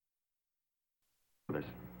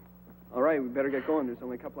All right, we better get going. There's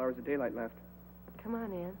only a couple hours of daylight left. Come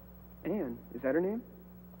on, Ann. Ann? Is that her name?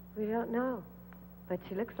 We don't know, but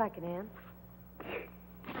she looks like an Ann.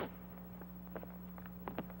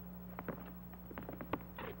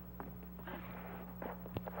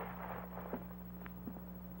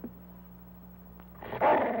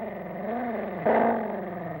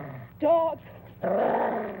 Dog!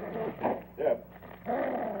 Deb.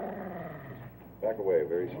 Back away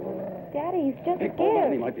very slowly. Daddy, he's just Hey, hold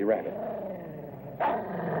on, he scared. might be rabbit.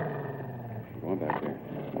 Go on back there.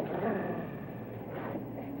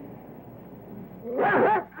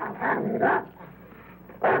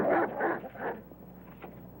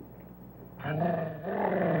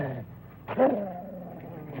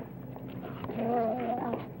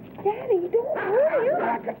 Daddy, don't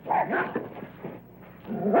worry.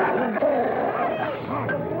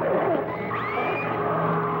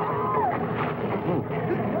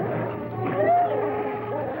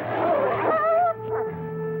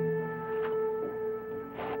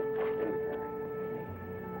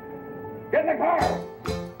 Get in the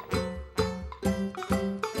car!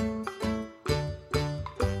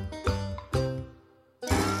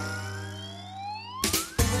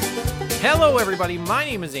 Hello, everybody. My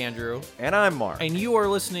name is Andrew, And I'm Mark. and you are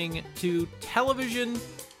listening to Television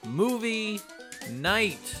Movie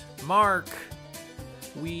Night. Mark,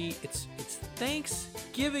 it's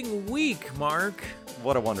Thanksgiving week, Mark.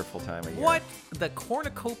 What a wonderful time of year. What? The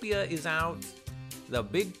cornucopia is out. The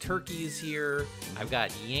big turkey is here. I've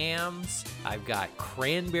got yams. I've got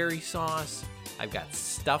cranberry sauce. I've got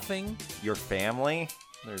stuffing. Your family?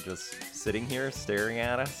 They're just sitting here staring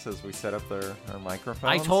at us as we set up our microphones.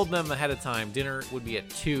 I told them ahead of time dinner would be at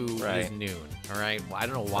 2. Right. It is noon. All right. Well, I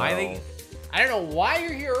don't know why So- I don't know why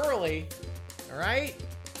you're here early. All right.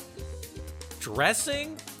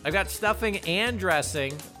 Dressing. I've got stuffing and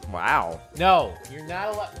dressing. Wow. No, you're not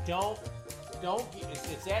allowed. Don't.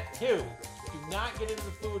 It's at 2. Do not get into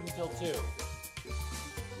the food until 2.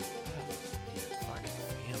 Fucking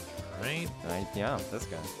family, right? Yeah, this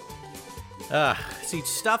guy. See,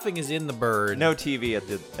 stuffing is in the bird. No TV at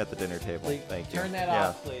the dinner table. Please, Thank you. turn that Yeah.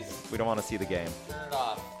 off, please. We don't want to see the game. Turn it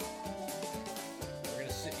off. We're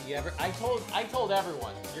gonna sit. I told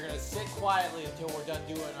everyone you're gonna sit quietly until we're done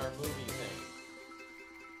doing our movie thing.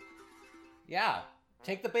 Yeah,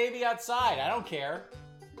 take the baby outside. I don't care.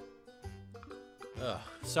 Ugh,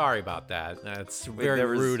 sorry about that. That's very there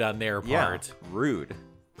was- rude on their part. Yeah, rude.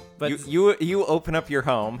 But You open up your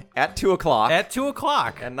home at 2 o'clock. at 2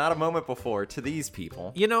 o'clock, and not a moment before to these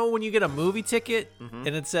people. you know when you get a movie ticket and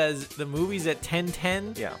it says the movie's at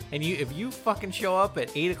 10:10. Yeah. And if you fucking show up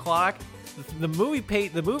at 8 o'clock, the movie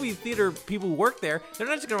theater people who work there, they're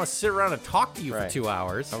not just gonna sit around and talk to you Right. for 2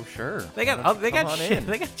 hours. Oh, sure. They got Come on shit. in.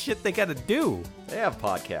 They got shit they got to do. They have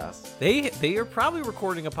podcasts. They are probably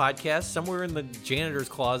recording a podcast somewhere in the janitor's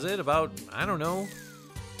closet about, I don't know,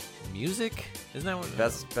 music. Isn't that what?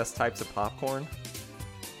 Best types of popcorn.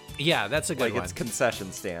 Yeah, that's a good Like one. it's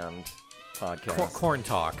concession stand podcast. Corn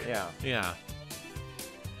Talk. Yeah. Yeah.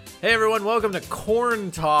 Hey everyone, welcome to Corn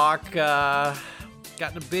Talk. Got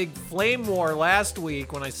in a big flame war last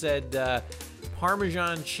week when I said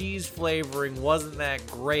Parmesan cheese flavoring wasn't that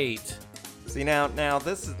great. See now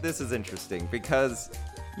this is interesting because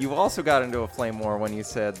you also got into a flame war when you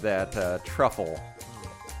said that truffle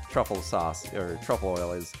sauce or truffle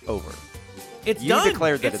oil is over. It's You done.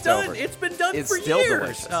 declared that it's done. over. It's been done It's for still years.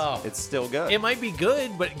 delicious. Oh. It's still good. It might be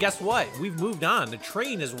good, but guess what? We've moved on. The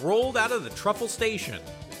train has rolled out of the truffle station.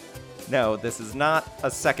 No, this is not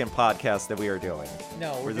a second podcast that we are doing.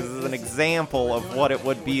 No, Where this is an example of what it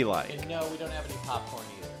would be like. And no, we don't have any popcorn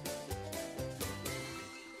either.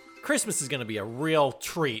 Christmas is going to be a real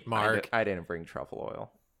treat, Mark. I didn't bring truffle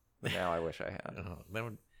oil. Now I wish I had. Oh, that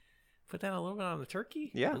would put that a little bit on the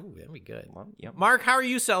turkey? Yeah. Ooh, that'd be good. Well, yep. Mark, how are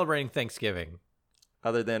you celebrating Thanksgiving?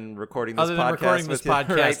 Other than recording this Other than podcast recording this with you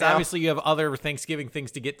podcast, right now, obviously you have other Thanksgiving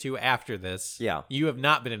things to get to after this. Yeah. You have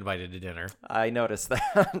not been invited to dinner. I noticed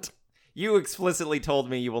that. You explicitly told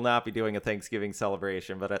me you will not be doing a Thanksgiving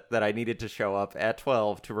celebration, but that I needed to show up at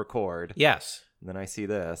 12 to record. Yes. And then I see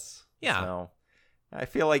this. Yeah. So I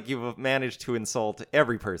feel like you've managed to insult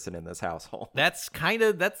every person in this household. That's kind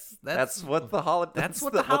of that's what the holiday. That's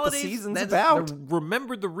what the holidays, season's that's about.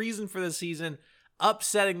 Remember the reason for the season: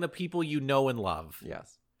 upsetting the people you know and love.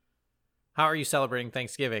 Yes. How are you celebrating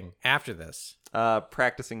Thanksgiving after this?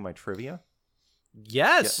 Practicing my trivia.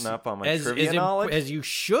 Yes, Getting up on my trivia knowledge. as you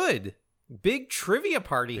should. Big trivia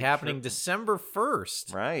party happening December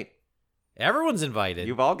 1st. Right. Everyone's invited.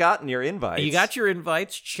 You've all gotten your invites. You got your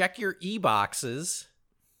invites. Check your e-boxes.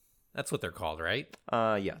 That's what they're called, right?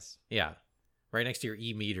 Yes. Yeah. Right next to your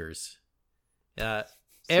e-meters.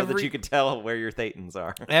 so that you could tell where your thetans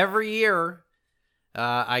are. Every year,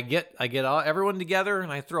 I get everyone together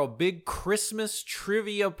and I throw a big Christmas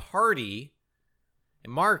trivia party.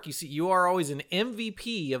 And Mark, you see, you are always an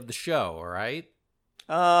MVP of the show, all right?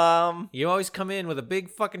 You always come in with a big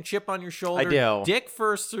fucking chip on your shoulder. I do. Dick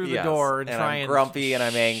first through the Yes, door and and try I'm and grumpy and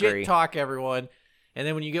I'm angry. shit talk everyone. And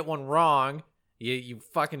then when you get one wrong, you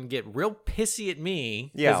fucking get real pissy at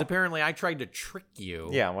me because Yeah. apparently I tried to trick you.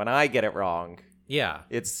 Yeah, when I get it wrong, Yeah.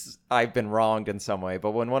 I've been wronged in some way.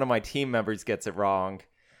 But when one of my team members gets it wrong,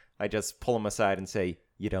 I just pull him aside and say,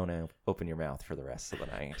 "You don't open your mouth for the rest of the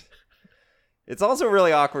night." It's also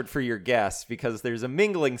really awkward for your guests because there's a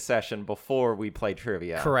mingling session before we play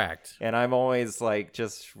trivia. Correct. And I'm always like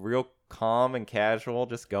just real calm and casual,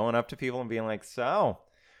 just going up to people and being like, "So,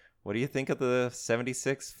 what do you think of the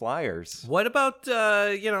 76 Flyers?" What about, we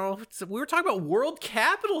were talking about world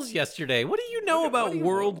capitals yesterday. What do you know about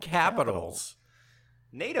world capitals?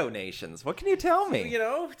 NATO nations. What can you tell me? You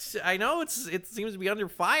know, I know it seems to be under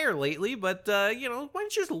fire lately, but, why don't you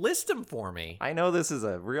just list them for me? I know this is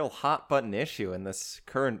a real hot button issue in this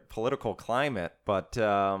current political climate, but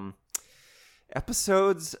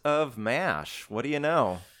episodes of MASH, what do you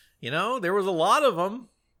know? You know, there was a lot of them.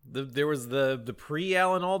 There was the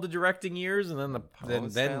pre-Alan Alda directing years, and then the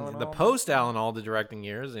post-Alan Alda directing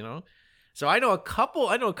years. You know, so I know a couple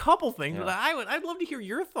things, Yeah. but I'd love to hear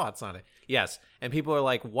your thoughts on it. Yes, and people are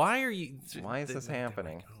like, "Why is this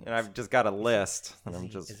happening?" And I've just got a list, and I'm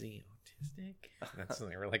is just. he autistic? That's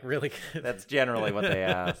something we're like really. That's generally what they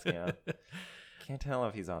ask. Yeah, can't tell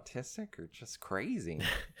if he's autistic or just crazy.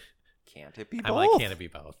 Can't it be both? I'm like, can it be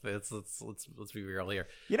both? Let's be real here.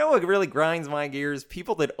 You know what really grinds my gears?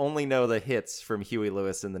 People that only know the hits from Huey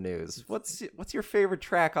Lewis in the News. What's your favorite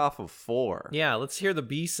track off of 4? Yeah, let's hear the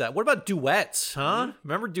B-side. What about duets, huh?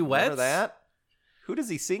 Remember duets? Remember that? Who does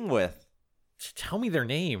he sing with? Tell me their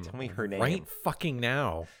name. Tell me her name. Right fucking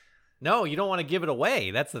now. No, you don't want to give it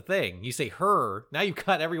away. That's the thing. You say her, now you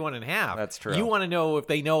cut everyone in half. That's true. You want to know if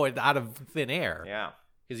they know it out of thin air. Yeah.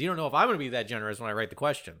 Because you don't know if I'm going to be that generous when I write the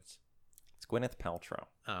questions. It's Gwyneth Paltrow.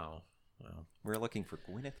 Oh, well. We're looking for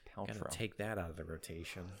Gwyneth Paltrow. Gotta take that out of the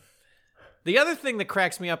rotation. The other thing that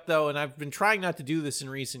cracks me up, though, and I've been trying not to do this in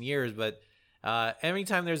recent years, but every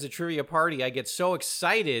time there's a trivia party, I get so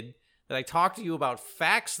excited that I talk to you about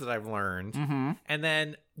facts that I've learned, and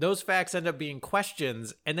then those facts end up being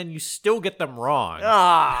questions, and then you still get them wrong.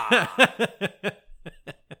 Ah!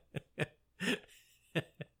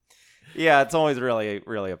 Yeah, it's always really,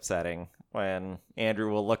 really upsetting when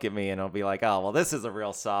Andrew will look at me and he'll be like, "Oh, well, this is a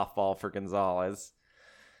real softball for Gonzalez."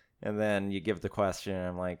 And then you give the question, and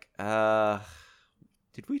I'm like,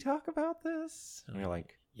 did we talk about this? And you're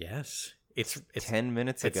like, Yes. It's 10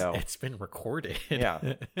 minutes ago. It's been recorded. Yeah.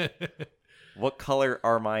 What color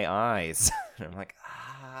are my eyes? And I'm like,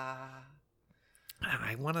 I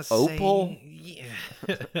want to say Opal? Yeah.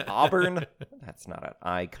 Auburn? That's not an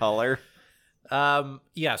eye color.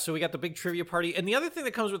 Yeah, so we got the big trivia party. And the other thing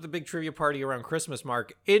that comes with the big trivia party around Christmas,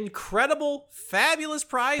 Mark, incredible, fabulous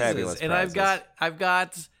prizes. Fabulous and prizes. I've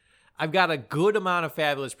got a good amount of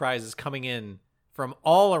fabulous prizes coming in from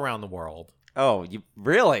all around the world. Oh, you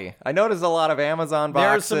really? I noticed a lot of Amazon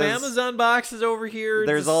boxes. There are some Amazon boxes over here.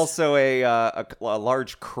 There's also a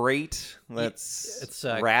large crate that's It's,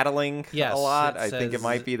 rattling yes, a lot. it I think it says-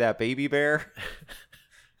 might be that baby bear.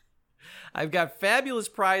 I've got fabulous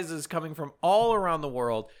prizes coming from all around the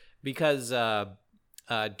world because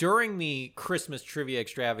during the Christmas trivia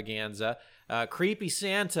extravaganza, Creepy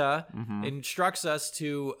Santa instructs us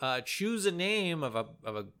to choose a name of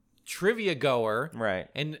a trivia goer, Right.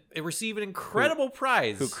 and receive an incredible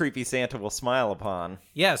prize. Who Creepy Santa will smile upon.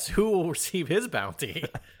 Yes, who will receive his bounty?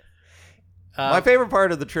 My favorite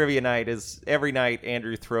part of the trivia night is every night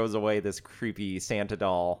Andrew throws away this creepy Santa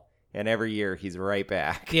doll, and every year he's right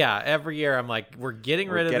back. Yeah, every year I'm like, we're getting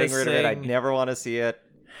rid of this of thing. it. I never want to see it.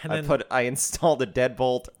 And I installed a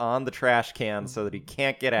deadbolt on the trash can so that he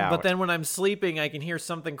can't get out. But then when I'm sleeping, I can hear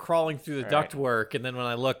something crawling through the Right. ductwork, and then when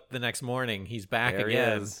I look the next morning, he's back there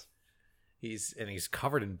again. he is. He's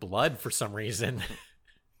covered in blood for some reason.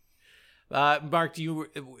 Mark,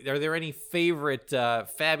 are there any favorite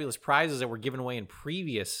fabulous prizes that were given away in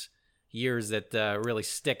previous years that really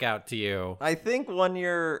stick out to you? I think one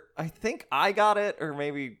year, I got it, or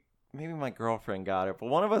maybe my girlfriend got it, but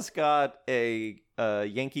one of us got a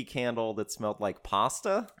Yankee Candle that smelled like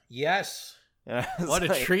pasta. Yes. And I was What a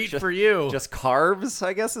like, treat for you. Just carbs,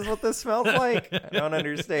 I guess is what this smells like. I don't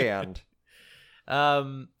understand.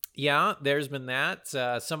 Yeah, there's been that.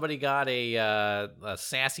 Somebody got a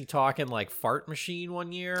sassy talking like fart machine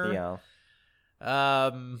one year.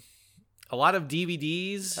 Yeah. a lot of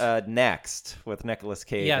DVDs. Next with Nicolas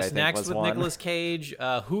Cage. I Yes, think Next was with one. Nicolas Cage.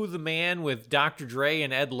 Who the Man with Dr. Dre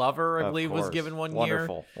and Ed Lover, I Of believe, was course. given one year.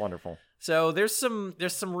 Wonderful. So there's some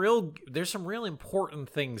real important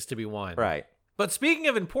things to be won. Right. But speaking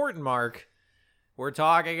of important, Mark, we're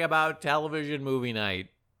talking about television movie night.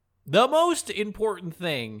 The most important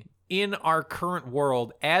thing in our current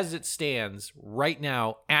world as it stands right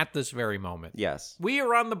now at this very moment. Yes. We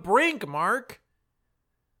are on the brink, Mark,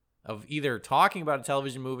 of either talking about a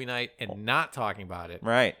television movie night and not talking about it.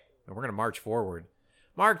 Right. And we're going to march forward.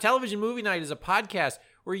 Mark, Television Movie Night is a podcast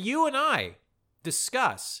where you and I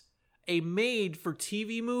discuss a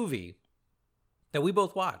made-for-TV movie that we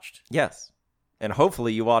both watched. Yes. And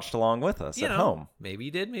hopefully you watched along with us You at know, home. Maybe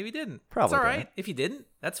you did, maybe you didn't. Probably It's all right. didn't. If you didn't,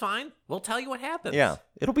 that's fine. We'll tell you what happens. Yeah.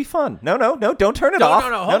 It'll be fun. No, don't turn it No, off.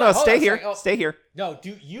 no, hold on, hold stay on a here. second. Oh. Stay here. No,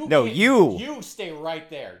 do you? No, can't- you. You stay right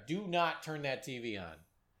there. Do not turn that TV on.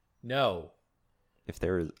 No. If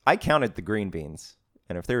there is, I counted the green beans,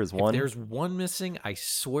 and if there is one, If there's one missing, I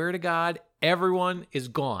swear to God, everyone is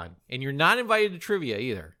gone, and you're not invited to trivia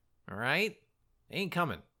either. All right? They ain't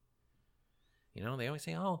coming. You know, they always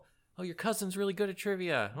say, "Oh, your cousin's really good at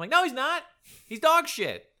trivia." I'm like, "No, he's not. He's dog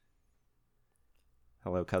shit."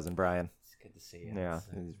 hello, cousin Brian. It's good to see you. Yeah,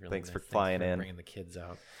 It's thanks for nice. flying in. Bringing the kids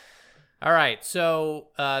out. All right, so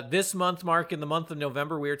this month, Mark, in the month of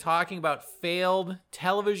November, we are talking about failed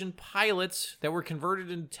television pilots that were converted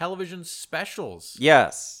into television specials.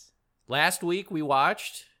 Yes, Last week, we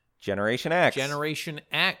watched Generation X. Generation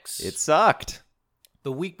X. It sucked.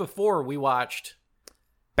 The week before, we watched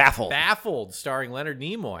Baffled. starring Leonard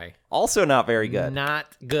Nimoy. Also not very good.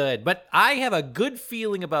 Not good. But I have a good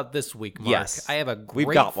feeling about this week, Mark. Yes. I have a We've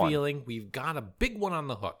great got one. feeling. We've got a big one on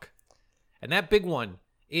the hook. And that big one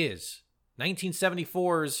is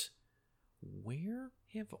 1974's Where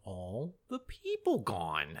Have All the People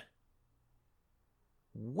Gone?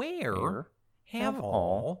 Where have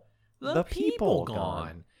all the people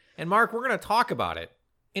gone? And Mark, we're going to talk about it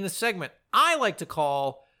in a segment I like to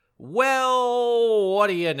call, Well, What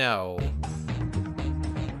Do You Know?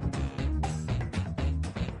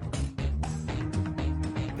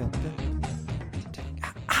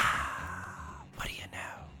 What do you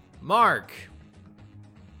know? Mark.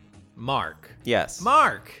 Yes.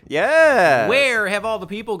 Yes. Where Have All the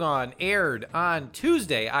People Gone aired on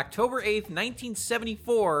Tuesday, October 8th,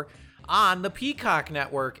 1974 on the Peacock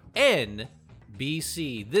Network,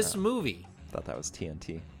 NBC. This movie. Thought that was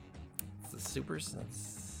TNT. It's the Super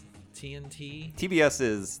TNT. TBS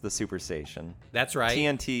is the super station. That's right.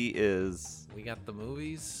 TNT is We got the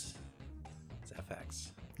movies. It's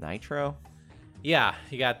FX. Nitro. Yeah,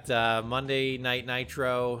 you got Monday Night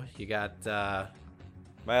Nitro. You got...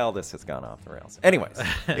 Well, this has gone off the rails. Anyways,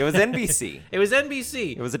 it was NBC. It was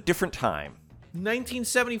NBC. It was a different time.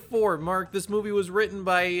 1974, Mark. This movie was written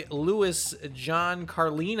by Louis John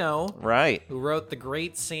Carlino, Right. who wrote The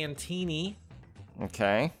Great Santini.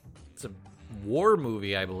 Okay. It's a war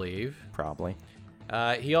movie, I believe. Probably.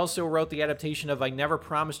 He also wrote the adaptation of I Never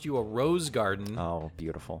Promised You a Rose Garden. Oh,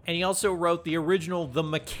 beautiful. And he also wrote the original The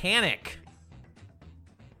Mechanic.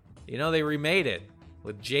 You know, they remade it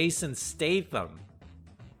with Jason Statham.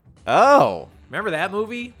 Oh, Remember that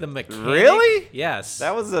movie? The Mechanic? Really? Yes.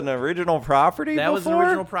 that was an original property That was an before?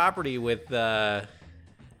 original property with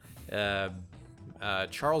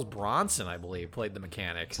Charles Bronson, I believe, played the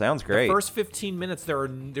mechanic. Sounds great. The first 15 minutes,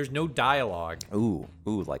 there's no dialogue. Ooh,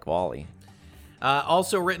 like Wall-E.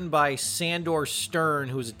 Also written by Sandor Stern,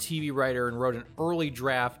 who was a TV writer and wrote an early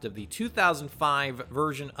draft of the 2005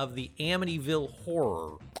 version of the Amityville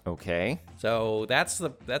Horror. Okay. So that's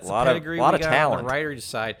the Lot of- pedigree lot we of got talent. on the writer's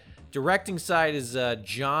side. Directing side is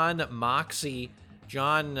John Moxey.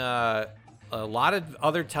 John, a lot of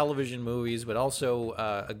other television movies, but also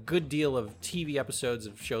a good deal of TV episodes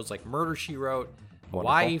of shows like Murder, She Wrote,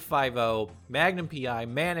 Wonderful. YE50, Magnum PI,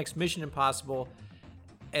 Mannix, Mission Impossible,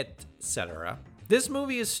 etc. This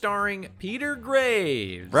movie is starring Peter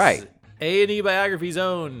Graves. Right. A&E Biography's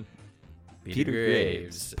own Peter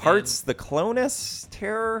Graves. Parts the Clonus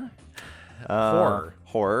terror.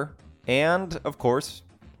 Horror. And, of course,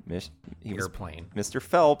 he was Airplane. Mr.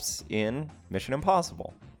 Phelps in Mission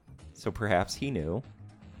Impossible. So perhaps he knew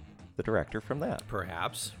the director from that.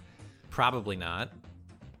 Perhaps. Probably not.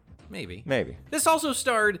 Maybe. Maybe. This also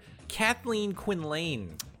starred Kathleen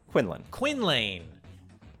Quinlan. Quinlan. Quinlan.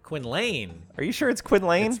 Are you sure it's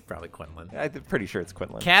Quinlan? It's probably Quinlan. I'm pretty sure it's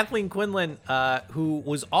Quinlan. Kathleen Quinlan, who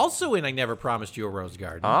was also in I Never Promised You a Rose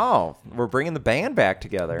Garden. Oh, we're bringing the band back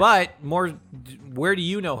together. But where do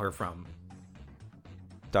you know her from?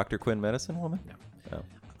 Dr. Quinn Medicine Woman? No. Oh.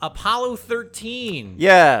 Apollo 13.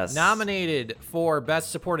 Yes. Nominated for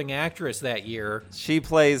Best Supporting Actress that year. She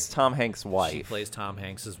plays Tom Hanks' wife. She plays Tom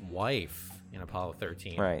Hanks' wife in Apollo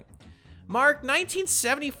 13. Right. Mark,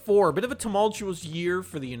 1974, a bit of a tumultuous year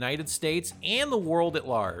for the United States and the world at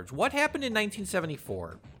large. What happened in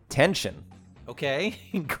 1974? Tension. Okay,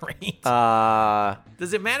 great.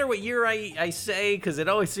 Does it matter what year I say? Because it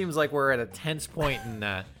always seems like we're at a tense point in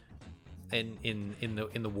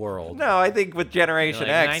the world. No, I think with Generation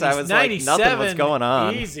Like X, I was like, nothing was going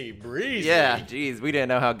on. Easy breezy. Yeah, geez, we didn't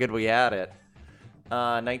know how good we had it.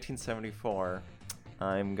 1974,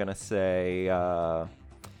 I'm going to say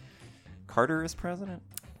Carter is president?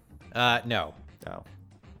 No. No.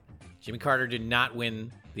 Jimmy Carter did not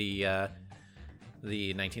win the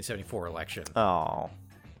 1974 election. Oh.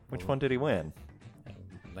 Which one did he win?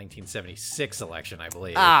 1976 election, I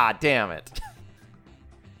believe. Ah, damn it.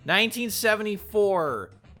 1974,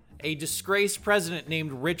 a disgraced president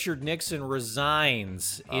named Richard Nixon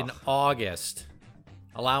resigns in August,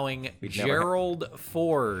 allowing Gerald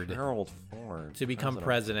Ford to become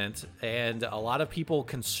president. And a lot of people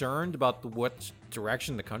concerned about what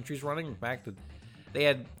direction the country's running. In fact, they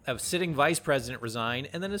had a sitting vice president resign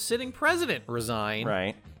and then a sitting president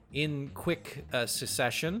resign in quick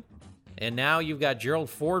succession. And now you've got Gerald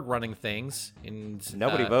Ford running things. And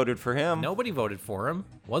nobody voted for him. Nobody voted for him.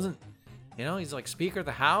 He's like Speaker of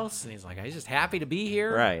the House, and he's like, he's just happy to be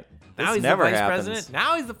here. Right. Now he's the vice president.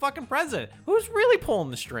 Now he's the fucking president. Who's really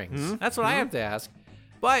pulling the strings? Mm-hmm. That's what I have to ask.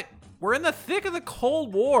 But we're in the thick of the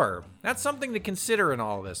Cold War. That's something to consider in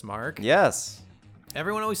all of this, Mark. Yes.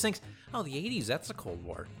 Everyone always thinks, oh, the 80s, that's the Cold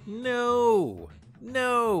War. No.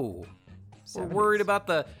 70s. We're worried about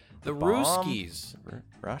the Ruskies.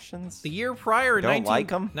 Russians? The year prior, in Don't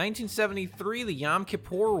like 1973, the Yom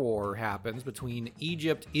Kippur War happens between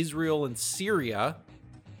Egypt, Israel, and Syria.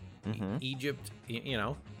 Mm-hmm. Egypt,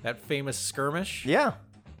 that famous skirmish. Yeah.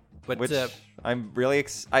 But which I'm really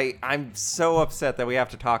I'm so upset that we have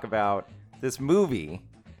to talk about this movie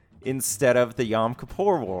instead of the Yom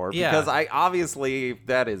Kippur War because obviously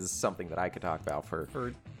that is something that I could talk about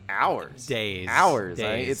for hours. Days.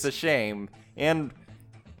 It's a shame. And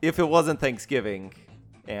if it wasn't Thanksgiving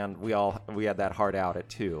and we had that hard out at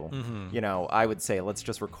 2, I would say let's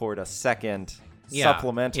just record a second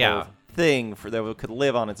supplemental thing that could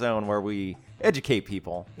live on its own where we educate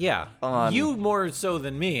people. Yeah. You more so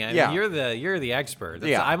than me. I mean, you're the expert.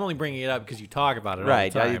 I'm only bringing it up because you talk about it all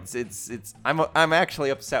the time. I'm actually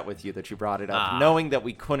upset with you that you brought it up, knowing that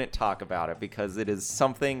we couldn't talk about it because it is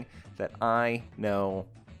something that I know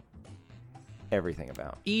everything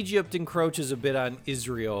about. Egypt encroaches a bit on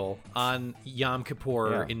Israel on Yom Kippur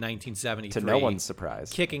in 1973. To no one's surprise.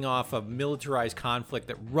 Kicking off a militarized conflict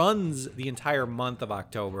that runs the entire month of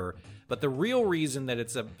October. But the real reason that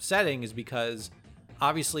it's upsetting is because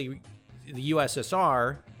obviously the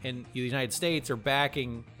USSR and the United States are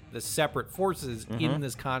backing the separate forces in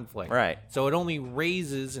this conflict. Right. So it only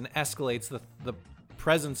raises and escalates the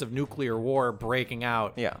presence of nuclear war breaking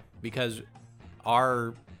out. Yeah. Because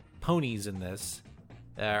our ponies in this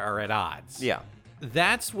are at odds. Yeah.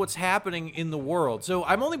 That's what's happening in the world. So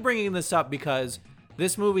I'm only bringing this up because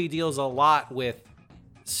this movie deals a lot with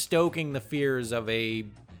stoking the fears of a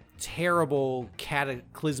terrible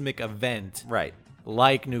cataclysmic event. Right.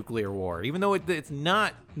 Like nuclear war. Even though it's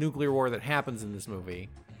not nuclear war that happens in this movie.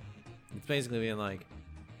 It's basically being like,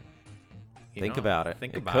 think about it.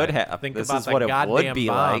 Think it about could it. happen. Think this about is that what it goddamn would be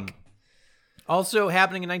bomb. like. Also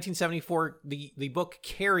happening in 1974, the book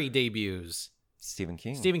Carrie debuts. Stephen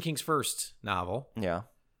King's first novel. Yeah.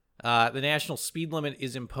 The national speed limit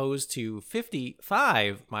is imposed to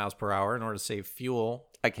 55 miles per hour in order to save fuel.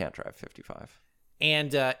 I can't drive 55.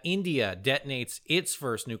 And India detonates its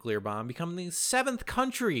first nuclear bomb, becoming the 7th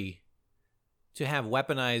country to have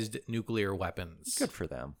weaponized nuclear weapons. Good for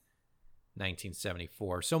them.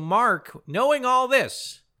 1974. So, Mark, knowing all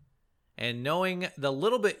this, and knowing the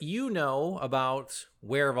little bit you know about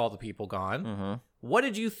Where Have All the People Gone, what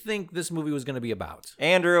did you think this movie was going to be about?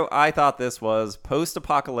 Andrew, I thought this was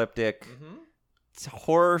post-apocalyptic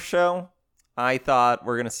horror show. I thought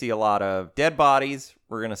we're going to see a lot of dead bodies.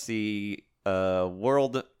 We're going to see a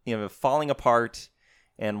world falling apart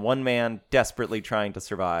and one man desperately trying to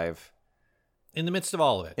survive. In the midst of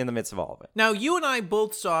all of it. Now, you and I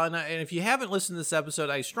both saw, and if you haven't listened to this episode,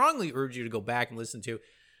 I strongly urge you to go back and listen to.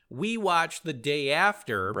 We watched the day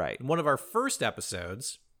after, one of our first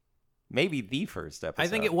episodes. Maybe the first episode. I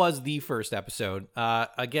think it was the first episode.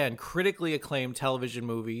 Again, critically acclaimed television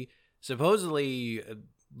movie. Supposedly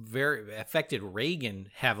very affected Reagan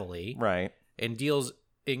heavily. Right. And deals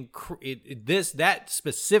that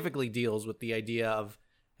specifically deals with the idea of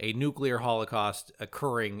a nuclear holocaust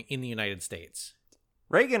occurring in the United States.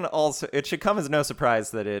 Reagan also, it should come as no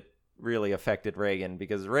surprise that it really affected Reagan,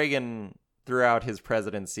 because Reagan, throughout his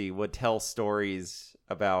presidency, would tell stories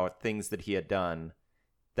about things that he had done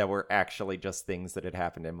that were actually just things that had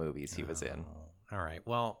happened in movies he was in. All right.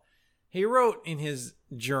 Well, he wrote in his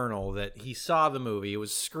journal that he saw the movie. It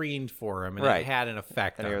was screened for him, and Right. it had an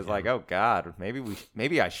effect And on he was him. like, oh God,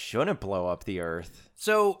 maybe I shouldn't blow up the earth.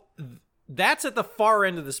 So that's at the far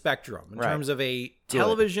end of the spectrum in Right. terms of a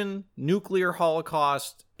television nuclear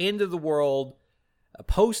holocaust, end of the world, a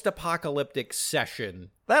post-apocalyptic session.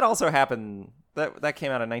 That also happened, that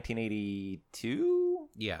came out in 1982?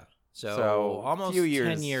 Yeah. So almost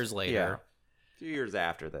 10 years later. Yeah, a few years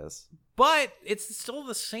after this. But it's still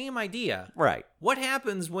the same idea. Right. What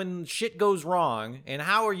happens when shit goes wrong, and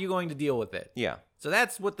how are you going to deal with it? Yeah. So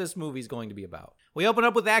that's what this movie's going to be about. We open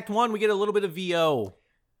up with Act 1. We get a little bit of VO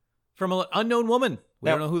from an unknown woman. We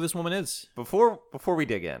Now- don't know who this woman is. Before we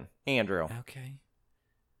dig in, Andrew. Okay.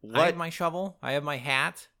 I What? have my shovel. I have my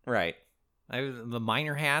hat. Right. I have the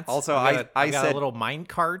miner hats. Also, I've got I got said- a little mine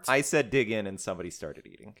cart. I said dig in and somebody started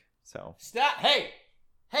eating. So Stop!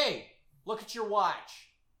 Hey! Look at your watch.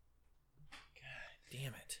 God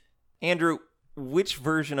damn it! Andrew, which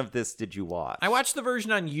version of this did you watch? I watched the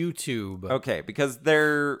version on YouTube. Okay, because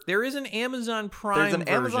there There is an Amazon Prime there's an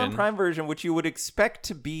version. Amazon Prime version which you would expect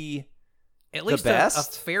to be, At least the a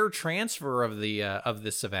best. fair transfer of the of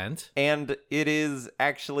this event. and it is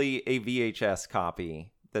actually a VHS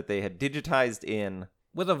copy that they had digitized in,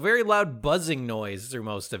 With a very loud buzzing noise through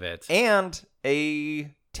most of it. and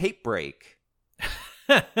a tape break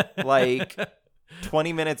like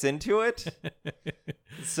 20 minutes into it.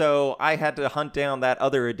 So I had to hunt down that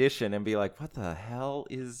other edition and be like, what the hell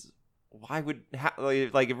is, why would,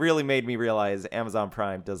 like it really made me realize Amazon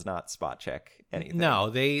Prime does not spot check anything. No,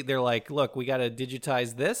 they're like, look, we got to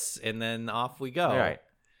digitize this, and then off we go. All right.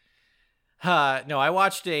 No, I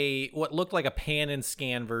watched what looked like a pan and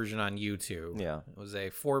scan version on YouTube. Yeah. It was a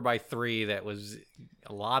 4x3 that was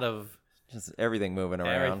a lot of Just everything moving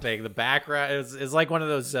around. everything. The background is like one of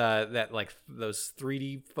those those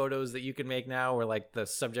 3D photos that you can make now, where like the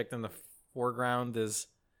subject in the foreground is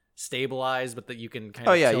stabilized, but that you can kind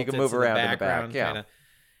of you tilt can it move to around the in the back, background, yeah. kinda.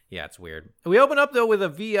 Yeah, it's weird. We open up though with a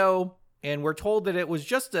VO, and we're told that it was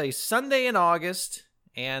just a Sunday in August,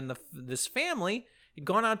 and this family had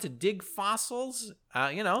gone out to dig fossils.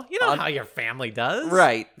 You know how your family does,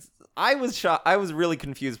 Right. I was shocked. I was really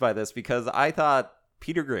confused by this because I thought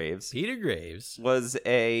Peter Graves Peter Graves. was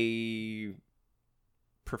a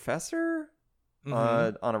professor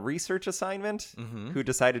Mhm. on a research assignment Mhm. who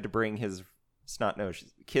decided to bring his snot-nosed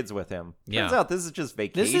kids with him. Yeah. Turns out this is just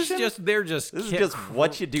vacation. This is just This is just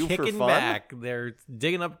what you do for kicking fun? back. They're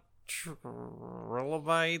digging up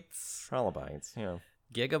trilobites, trilobites. Yeah.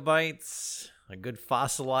 gigabytes, a good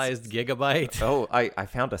fossilized gigabyte. Oh, I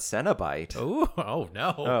found a Cenobite. Oh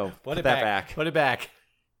no! Oh, put it that back. back. Put it back.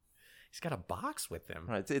 He's got a box with him.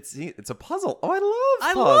 It's a puzzle. Oh, I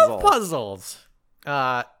I love love puzzles.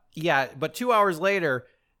 Yeah, but 2 hours later,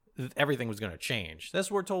 everything was going to change.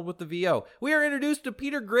 That's what we're told with the VO. We are introduced to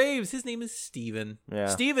Peter Graves. His name is Steven. Yeah.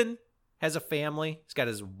 Steven has a family. He's got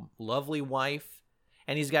his lovely wife,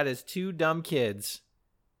 and he's got his two dumb kids,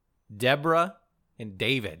 Deborah and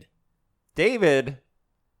David. David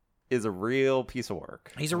is a real piece of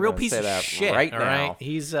work. He's a I'm real gonna piece say of that shit. right all now. right?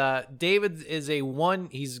 He's David is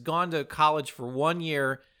he's gone to college for 1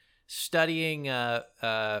 year studying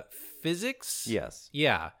physics. Yes.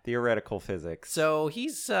 Yeah. Theoretical physics. So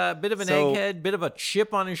he's a bit of an So- egghead, bit of a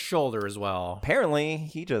chip on his shoulder as well. Apparently,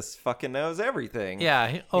 he just fucking knows everything.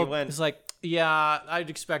 Yeah. went- He's like, yeah, I'd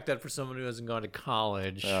expect that for someone who hasn't gone to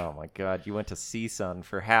college. Oh my god, you went to CSUN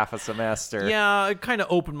for half a semester. Yeah, it kind of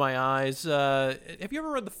opened my eyes. Have you ever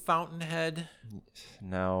read The Fountainhead?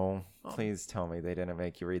 No. Please tell me they didn't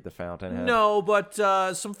make you read The Fountainhead. No, but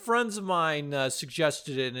some friends of mine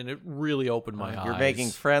suggested it, and it really opened my eyes. You're making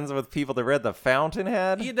friends with people that read The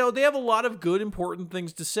Fountainhead? You know, they have a lot of good, important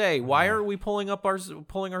things to say. Why are we pulling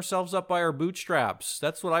ourselves up by our bootstraps?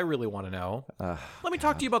 That's what I really want to know. Let me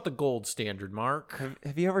talk to you about the gold standard, Mark.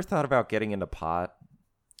 Have you ever thought about getting into pot,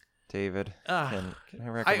 David? Can I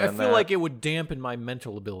recommend I feel that? like it would dampen my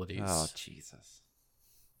mental abilities. Oh, Jesus.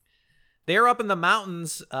 They're up in the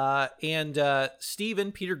mountains, and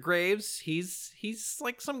Steven, Peter Graves, he's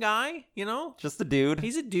like some guy, you know? Just a dude.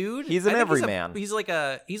 He's a dude. He's an I think everyman. He's like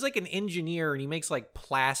an engineer, and he makes like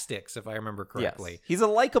plastics, if I remember correctly. Yes. He's a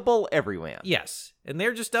likable everyman. Yes, and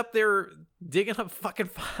they're just up there digging up fucking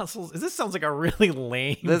fossils. This sounds like a really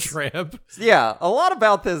lame trip. Yeah, a lot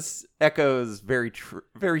about this echoes very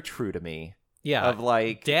true to me. Yeah. Of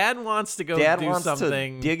like, Dad wants to go Dad do wants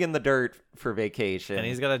something. to dig in the dirt for vacation. And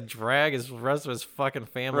he's got to drag his rest of his fucking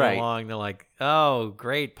family Right. along. They're like, oh,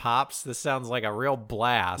 great, Pops. This sounds like a real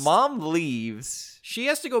blast. Mom leaves. She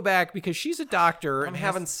has to go back because she's a doctor. I'm and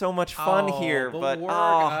having has- so much fun Oh, here, the but work.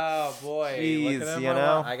 oh, boy. jeez, Look at him. you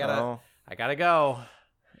know? I gotta Oh. go.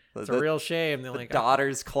 It's a The- real shame. They're The like,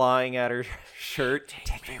 daughter's clawing at her shirt.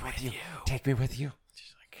 Take me with you. Take me with you.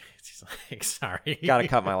 she's like, sorry. Gotta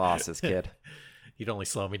cut my losses, kid. You'd only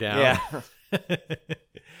slow me down. Yeah.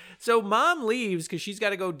 So mom leaves because she's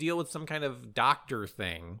got to go deal with some kind of doctor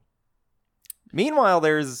thing. Meanwhile,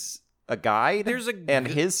 there's a guide There's a and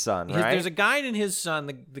g- his son, right? There's a guide and his son.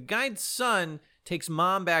 The guide's son takes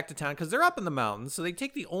mom back to town because they're up in the mountains. So they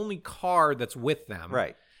take the only car that's with them.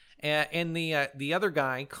 Right. And the other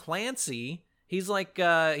guy, Clancy, he's like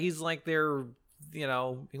their, you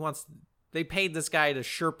know, they paid this guy to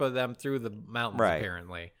Sherpa them through the mountains, Right.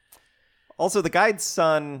 apparently. Also, the guide's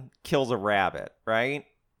son kills a rabbit, right?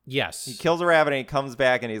 Yes. He kills a rabbit and he comes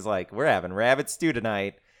back and he's like, we're having rabbit stew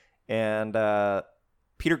tonight. And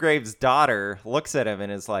Peter Graves' daughter looks at him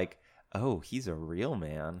and is like, oh, he's a real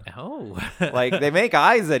man. Oh. Like, they make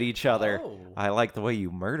eyes at each other. Oh. I like the way you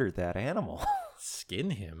murdered that animal. Skin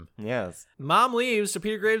him. Yes. Mom leaves, so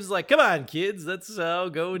Peter Graves is like, come on, kids, let's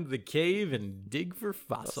go into the cave and dig for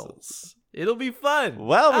fossils. It'll be fun.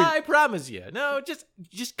 Well, I promise you. No,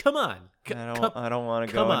 just come on. I don't want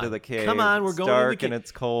to come go on. into the cave. Come on, we're It's going into the dark cave. and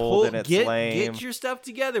it's cold and it's lame. Get your stuff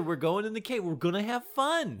together. We're going in the cave. We're going to have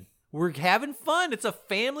fun. We're having fun. It's a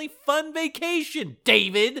family fun vacation,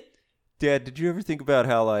 David. Dad, did you ever think about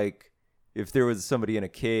how, like, if there was somebody in a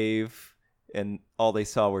cave and all they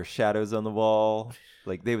saw were shadows on the wall,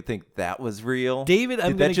 like, they would think that was real? David,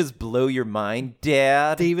 Did that just blow your mind,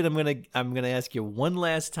 Dad? David, I'm gonna ask you one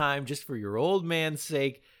last time, just for your old man's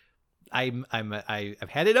sake. I've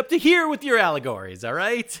had it up to here with your allegories. All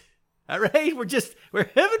right, we're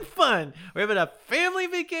having fun. We're having a family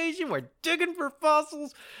vacation. We're digging for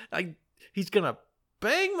fossils. He's gonna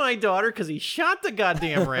bang my daughter because he shot the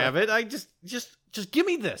goddamn rabbit. Just give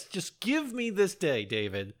me this. Just give me this day,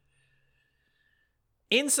 David.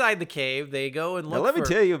 Inside the cave, they go and look Now, let me for...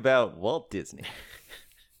 tell you about Walt Disney.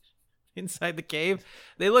 Inside the cave,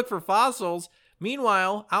 they look for fossils.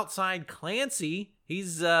 Meanwhile, outside Clancy,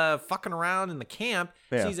 he's fucking around in the camp,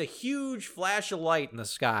 Yeah. sees a huge flash of light in the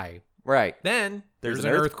sky. Right. Then There's there's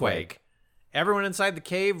an an earthquake. earthquake. Everyone inside the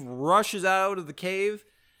cave rushes out of the cave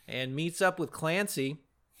and meets up with Clancy.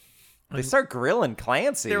 They start grilling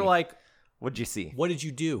Clancy. They're like, what'd you see? what did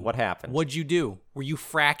you do? What happened? What'd you do? Were you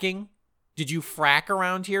fracking? Did you frack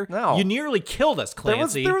around here? No. You nearly killed us,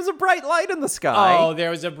 Clancy. There was a bright light in the sky. Oh, there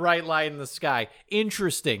was a bright light in the sky.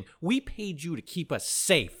 Interesting. We paid you to keep us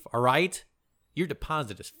safe, all right? Your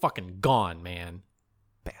deposit is fucking gone, man.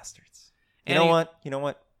 Bastards. And You know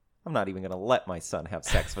what? I'm not even going to let my son have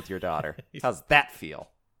sex with your daughter. How's that feel?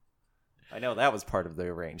 I know that was part of the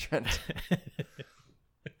arrangement.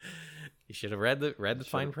 You should have read the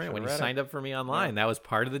fine print when you read it. signed up for me online. That was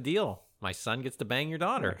part of the deal. My son gets to bang your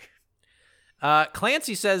daughter.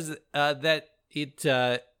 Clancy says that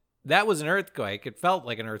that was an earthquake. It felt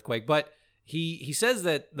like an earthquake, but he says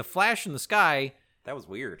that the flash in the sky. That was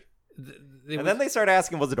weird. It And then they start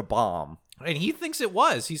asking, was it a bomb? and he thinks it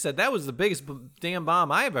was. He said that was the biggest damn bomb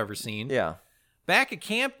I have ever seen. Yeah. Back at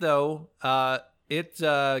camp, though,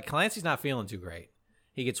 Clancy's not feeling too great.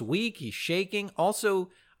 He gets weak. He's shaking. Also,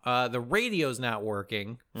 the radio's not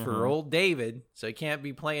working for old David, so he can't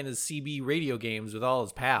be playing his CB radio games with all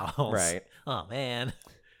his pals. Right. Oh, man.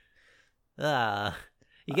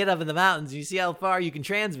 You get up in the mountains, you see how far you can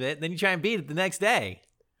transmit, and then you try and beat it the next day.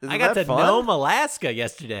 Isn't I got that to fun? Nome, Alaska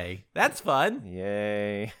yesterday. That's fun.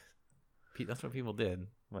 Yay. That's what people did.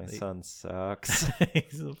 My son sucks.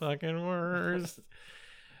 He's the fucking worst.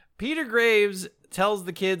 Peter Graves tells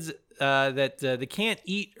the kids that they can't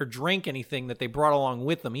eat or drink anything that they brought along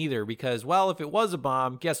with them either because, well, if it was a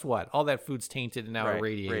bomb, guess what? All that food's tainted and now Right,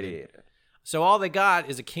 irradiated. So all they got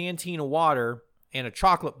is a canteen of water and a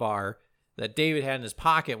chocolate bar that David had in his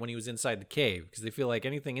pocket when he was inside the cave because they feel like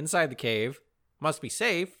anything inside the cave must be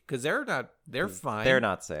safe because they're fine. They're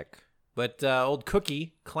not sick. But old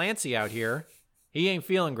Cookie, Clancy out here, he ain't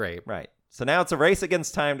feeling great. Right. So now it's a race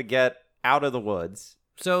against time to get out of the woods.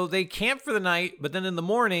 So they camp for the night, but then in the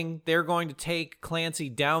morning, they're going to take Clancy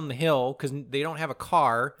down the hill because they don't have a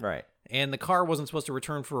car. Right. And the car wasn't supposed to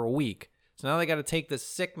return for a week. So now they got to take this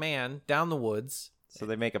sick man down the woods. So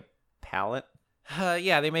they make a pallet,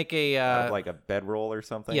 Yeah, they make a... out of like a bedroll or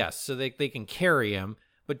something. yes, so they can carry him.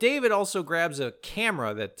 But David also grabs a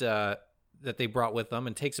camera that they brought with them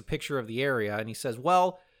and takes a picture of the area. And he says,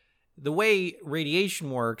 well, the way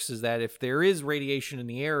radiation works is that if there is radiation in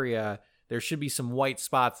the area, there should be some white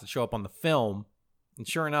spots that show up on the film. And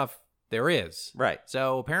sure enough, there is. Right.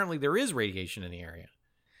 So apparently there is radiation in the area.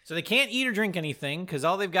 So they can't eat or drink anything because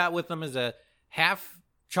all they've got with them is a half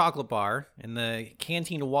chocolate bar and the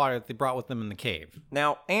canteen of water that they brought with them in the cave.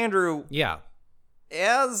 Now, Andrew, Yeah.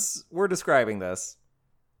 as we're describing this,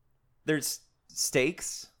 there's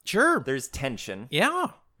stakes, Sure. there's tension, Yeah.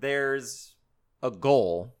 there's a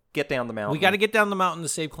goal. Get down the mountain. We got to get down the mountain to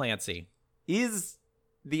save Clancy. Is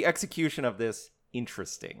the execution of this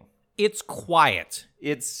interesting? It's quiet.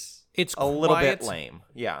 It's It's a little bit quiet. lame.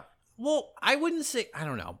 Yeah. Well, I wouldn't say, I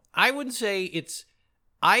don't know. I wouldn't say it's,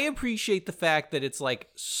 I appreciate the fact that it's like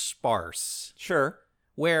sparse, Sure.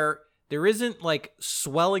 where there isn't like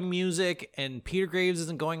swelling music and Peter Graves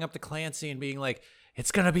isn't going up to Clancy and being like,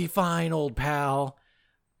 it's going to be fine, old pal.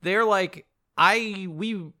 They're like,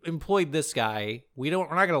 we employed this guy. We're not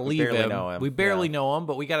going to leave barely him. know him. We barely Yeah. know him,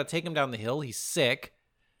 but we got to take him down the hill. He's sick.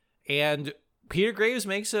 And Peter Graves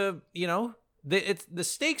makes the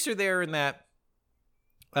stakes are there in that,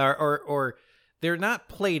 or they're not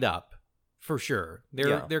played up for sure.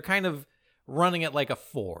 They're kind of running it like a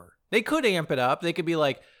 4. They could amp it up. They could be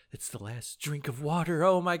like, it's the last drink of water.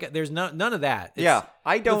 Oh my God. There's none of that. Yeah.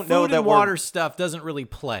 I don't the know food that and water stuff doesn't really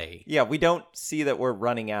play. Yeah, we don't see that we're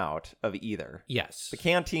running out of either. Yes. The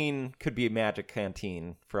canteen could be a magic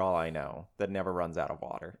canteen for all I know that never runs out of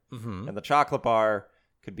water. Mm-hmm. And the chocolate bar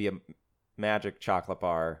could be a magic chocolate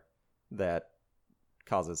bar that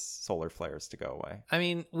causes solar flares to go away. I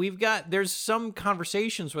mean, there's some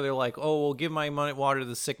conversations where they're like, oh, we'll give my money water to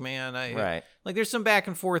the sick man. Right. Like there's some back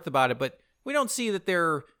and forth about it, but we don't see that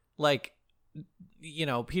they're like,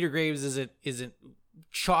 Peter Graves isn't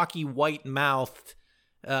chalky white mouthed,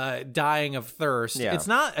 dying of thirst. Yeah. It's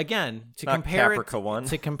not, again, to Not compare Caprica one.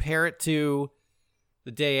 to compare it to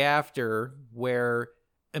the day after where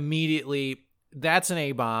immediately that's an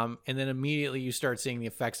A-bomb, and then immediately you start seeing the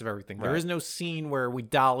effects of everything. There Right. is no scene where we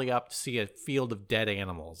dolly up to see a field of dead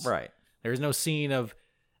animals. Right. There's no scene of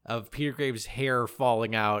Peter Graves' hair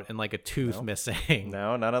falling out and like a tooth missing.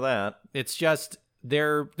 No, none of that. It's just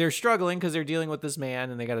they're struggling because they're dealing with this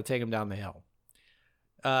man and they got to take him down the hill.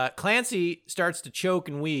 Clancy starts to choke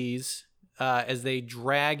and wheeze as they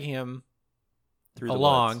drag him Through the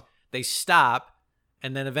along. woods. They stop,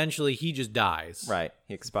 and then eventually he just dies. Right.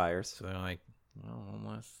 He expires. So they're like, well,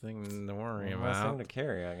 one less thing to worry Less about. thing to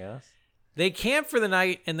carry, I guess. They camp for the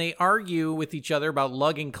night and they argue with each other about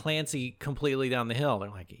lugging Clancy completely down the hill. They're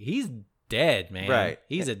like, he's dead, man. Right.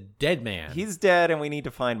 He's a dead man. He's dead, and we need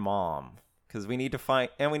to find Mom. Because we need to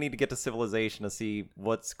get to civilization to see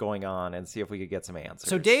what's going on and see if we could get some answers.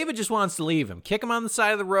 So David just wants to leave him. Kick him on the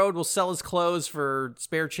side of the road. We'll sell his clothes for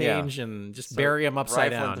spare change and just bury him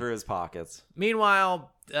upside rifling down. through his pockets.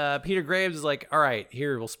 Meanwhile, Peter Graves is like, all right,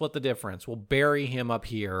 here, we'll split the difference. We'll bury him up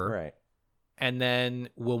here. Right. And then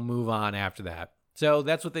we'll move on after that. So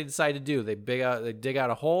that's what they decide to do. They dig out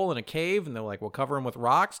a hole in a cave, and they're like, we'll cover him with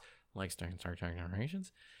rocks, like Star Trek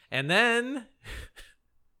Generations. And then...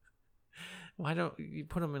 why don't you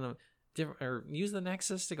put them in a different, or use the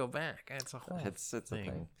Nexus to go back? It's a whole It's a thing.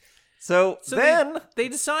 thing. So then they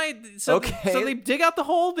decide. So they dig out the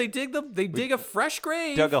hole. They dig a fresh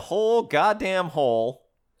grave. dug a whole goddamn hole.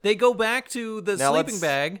 They go back to the Now sleeping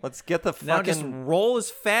bag. Let's get the Now just fucking roll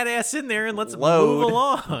his fat ass in there and let's load. move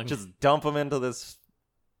along. Just dump him into this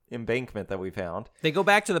embankment that we found. They go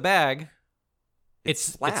back to the bag. It's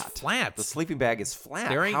It's flat. The sleeping bag is flat.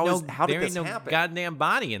 There ain't How did there this ain't no happen? goddamn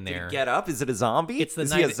body in Did there. he get up? Is it a zombie? It's the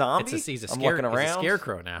is night. he a zombie? He's a I'm looking around. He's a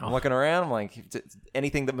scarecrow now. I'm looking around. I'm like,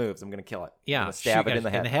 anything that moves, I'm gonna kill it. I'm Yeah, gonna stab it in the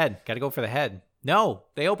head. Got to go for the head. No,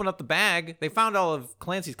 they open up the bag. They found all of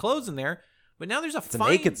Clancy's clothes in there, but now there's It's a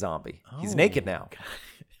naked zombie. He's Oh, naked now.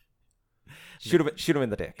 Shoot him in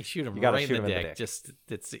the dick. You shoot him You gotta right shoot in the him dick. Just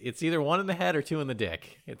it's either one in the head or two in the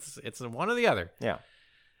dick. It's one or the other. Yeah.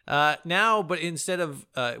 Now, but instead of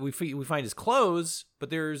we find his clothes, but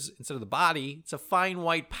there's instead of the body, it's a fine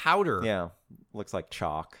white powder. Yeah. Looks like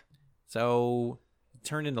chalk. So it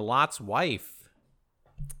turned into Lot's wife.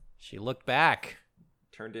 She looked back.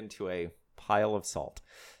 Turned into a pile of salt.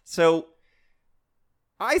 So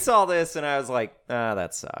I saw this and I was like,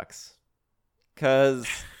 that sucks. Because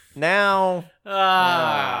now Oh,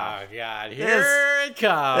 God. Here it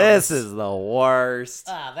comes. this is the worst.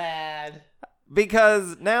 bad.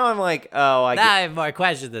 Because now I'm like, oh, I Now get, I have more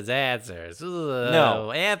questions than answers.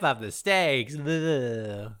 No. Amp up the stakes.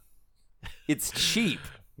 it's cheap.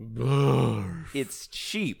 It's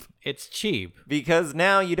cheap. It's cheap. Because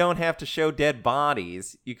now you don't have to show dead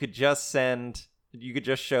bodies. You could just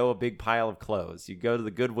show a big pile of clothes. You go to the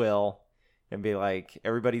Goodwill and be like,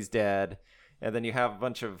 everybody's dead. And then you have a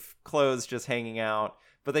bunch of clothes just hanging out,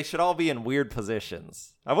 but they should all be in weird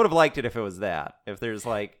positions. I would have liked it if it was that. If there's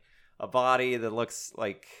like a body that looks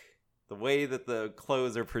like the way that the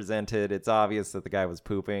clothes are presented, it's obvious that the guy was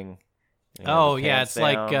pooping. You know, Oh the yeah, pants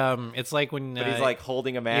it's like when but he's like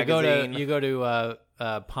holding a you magazine. go to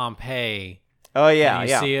Pompeii. Oh yeah, and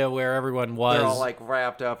you yeah. see where everyone was. They're all like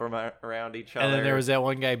wrapped up around each other. and then there was that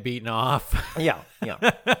one guy beaten off. yeah.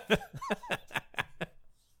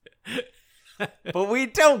 But we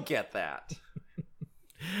don't get that.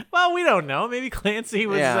 Well, we don't know. Maybe Clancy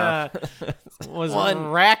was was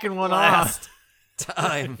One racking one last off.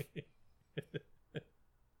 time.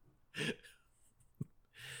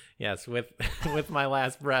 Yes, with my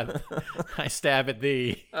last breath, I stab at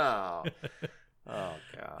thee. Oh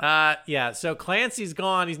God. Yeah. So Clancy's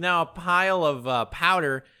gone. He's now a pile of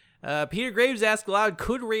powder. Peter Graves asked aloud,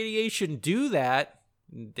 "Could radiation do that?"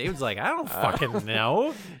 And David's like, "I don't fucking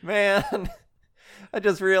know." Man, I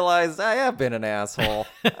just realized I have been an asshole.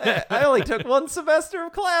 I only took one semester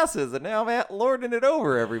of classes, and now I'm lording it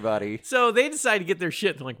over everybody. So they decide to get their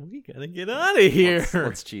shit. They're like, "We gotta get out of here."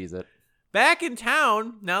 Let's cheese it. Back in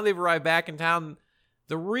town. Now they've arrived back in town.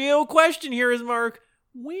 The real question here is, Mark,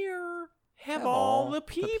 where have all the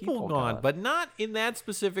people gone? But not in that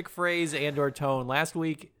specific phrase and or tone. Last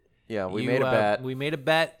week, yeah, we made a bet. We made a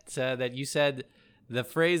bet that you said the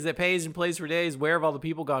phrase that pays and plays for days, "Where have all the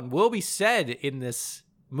people gone?" will be said in this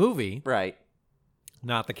movie. Right.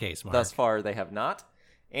 Not the case, Mark. Thus far, they have not.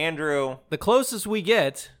 Andrew. The closest we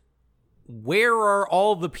get, "Where are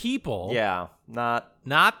all the people?" Yeah, not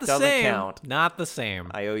the doesn't same. count. Not the same.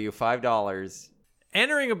 I owe you $5.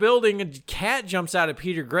 Entering a building, a cat jumps out at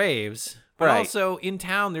Peter Graves. But Right. also, in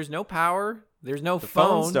town, there's no power. There's no The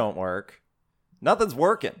phone. phones don't work. Nothing's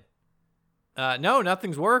working. No,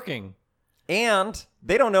 nothing's working. And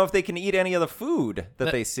they don't know if they can eat any of the food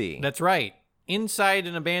that they see. That's right. Inside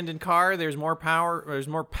an abandoned car, there's more power. There's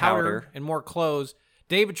more powder and more clothes.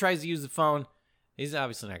 David tries to use the phone. He's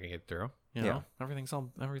obviously not gonna get through. You know, Yeah. everything's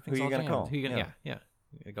all Who you all gonna jammed. call? Who you gonna? Yeah.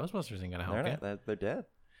 Yeah. Ghostbusters ain't gonna help They're you. not. They're dead.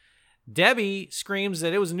 Debbie screams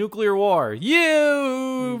that it was a nuclear war.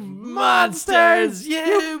 You monsters!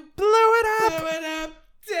 You blew it up!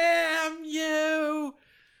 Damn you!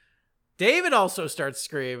 David also starts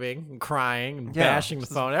screaming and crying and bashing the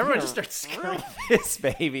phone. Everyone just starts screaming. This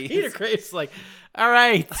baby. Peter Graves like, all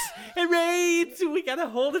right, we gotta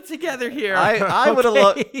hold it together here. I would have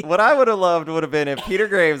Okay. loved. What I would have loved would have been if Peter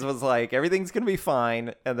Graves was like, everything's gonna be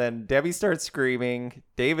fine, and then Debbie starts screaming,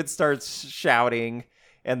 David starts shouting,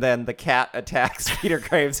 and then the cat attacks Peter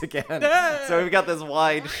Graves again. So we've got this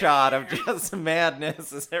wide shot of just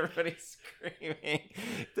madness as everybody's screaming,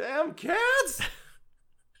 "Damn cats!"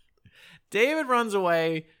 David runs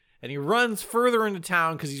away, and he runs further into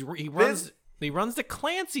town because he runs to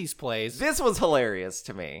Clancy's place. This was hilarious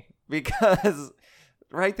to me because,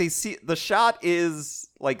 right, they see the shot is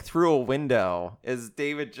like through a window as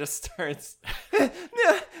David just starts,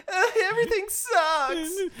 everything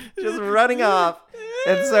sucks, just running off.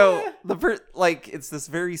 And so it's this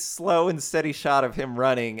very slow and steady shot of him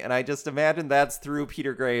running, and I just imagine that's through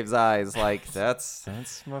Peter Graves' eyes, like that's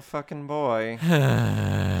my fucking boy.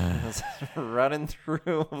 Running through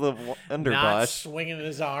the Not underbrush. swinging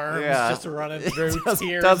his arms, Yeah. just running through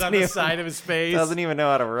tears doesn't on the even- side of his face. Doesn't even know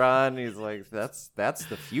how to run. He's like, that's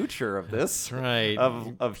the future of this, That's right.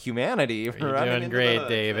 of humanity. You're running doing into great, the-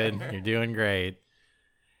 David. You're doing great.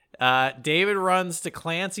 David runs to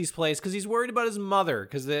Clancy's place because he's worried about his mother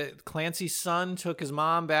because Clancy's son took his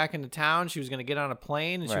mom back into town. She was going to get on a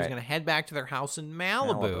plane and she was Right. going to head back to their house in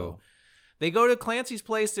Malibu. They go to Clancy's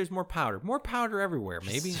place. There's more powder everywhere.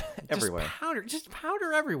 Maybe everywhere. just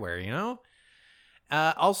powder everywhere. You know.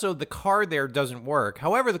 Also, the car there doesn't work.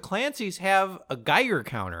 However, the Clancys have a Geiger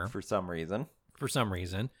counter for some reason.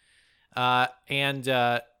 and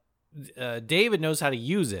David knows how to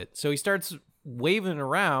use it. So he starts waving it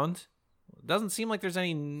around. Doesn't seem like there's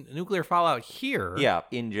any nuclear fallout here. Yeah,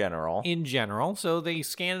 in general. So they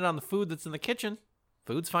scan it on the food that's in the kitchen.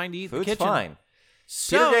 Food's fine to eat in the Food's kitchen. fine.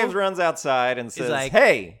 So Peter Graves runs outside and says, like-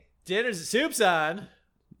 "Hey, soup's on.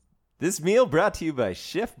 this meal brought to you by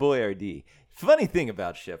Chef Boyardee. Funny thing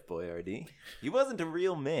about Chef Boyardee, he wasn't a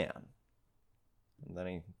real man." And then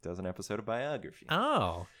he does an episode of biography.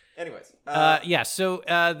 Oh. Anyways, yeah. So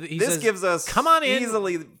he this says, gives us "Come on in."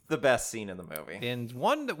 easily the best scene in the movie. And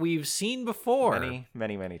one that we've seen before.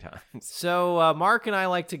 Many times. So Mark and I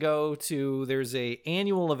like to go to, there's a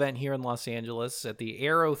annual event here in Los Angeles at the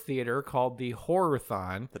Aero Theater called the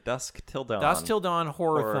Horrorthon. The Dusk Till Dawn. Dusk Till Dawn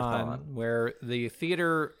Horrorthon, Horrorthon. where the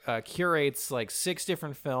theater curates like 6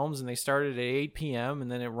 different films, and they started at 8 p.m.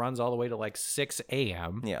 and then it runs all the way to like 6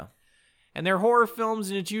 a.m. Yeah. And they're horror films,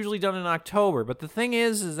 and it's usually done in October. But the thing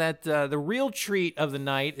is that the real treat of the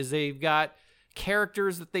night is they've got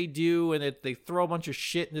characters that they do, and they throw a bunch of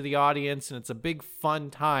shit into the audience, and it's a big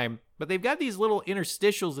fun time. But they've got these little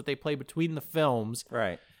interstitials that they play between the films,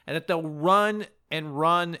 Right. and that they'll run and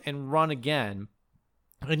run and run again.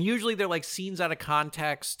 And usually they're like scenes out of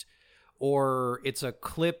context, or it's a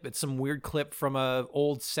clip, it's some weird clip from a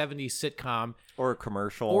old 70s sitcom. Or a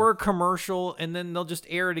commercial. Or a commercial, and then they'll just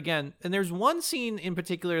air it again. And there's one scene in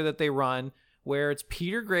particular that they run where it's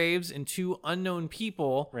Peter Graves and 2 unknown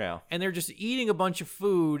people, Yeah. and they're just eating a bunch of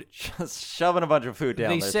food. Just shoving a bunch of food down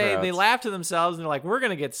They their say, throats. they laugh to themselves, and they're like, we're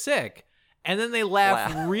going to get sick. And then they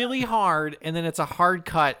laugh really hard, and then it's a hard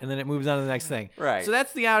cut, and then it moves on to the next thing. Right. So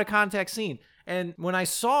that's the out of context scene. And when I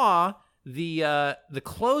saw the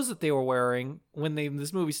clothes that they were wearing when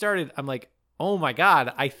this movie started, I'm like, oh my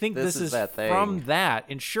God, I think this is that thing. from that.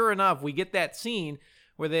 And sure enough, we get that scene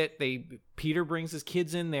where Peter brings his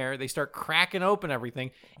kids in there. They start cracking open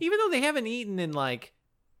everything, even though they haven't eaten in like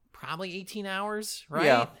probably 18 hours, right?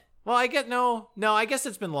 Yeah. Well, I guess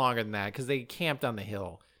it's been longer than that because they camped on the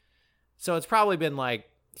hill. So it's probably been like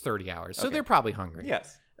 30 hours. So Okay. they're probably hungry.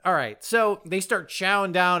 Yes. All right. So they start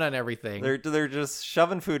chowing down on everything. They're just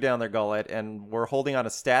shoving food down their gullet, and we're holding on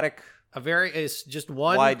a static. It's just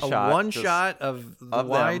one Wide shot, one just shot of the of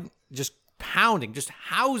wide, them. just pounding, just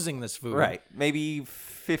housing this food. Right. Maybe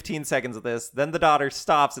 15 seconds of this. Then the daughter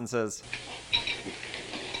stops and says,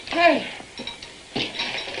 Hey,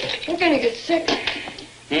 we're gonna get sick.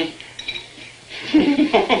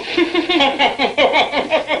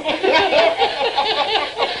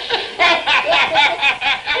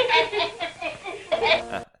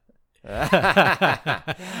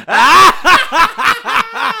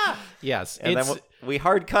 Yes. and It's then we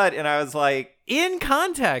hard cut, and I was like, in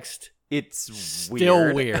context, it's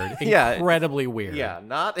still weird. Yeah. Incredibly weird. Yeah,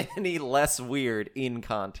 not any less weird in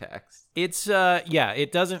context. It's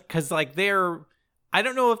it doesn't, because like I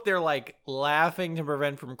don't know if they're like laughing to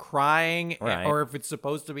prevent from crying, Right. or if it's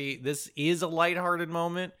supposed to be, this is a lighthearted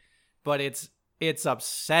moment, but it's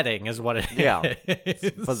upsetting is what it Yeah.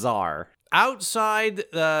 is. Bizarre. Outside,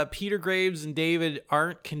 Peter Graves and David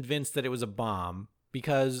aren't convinced that it was a bomb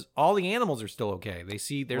because all the animals are still okay. They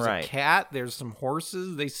see there's Right. a cat, there's some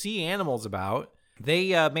horses, they see animals about.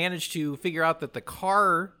 They manage to figure out that the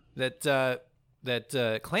car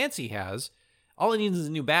that Clancy has, all it needs is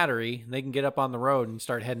a new battery. And they can get up on the road and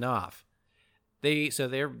start heading off.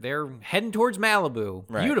 They're heading towards Malibu.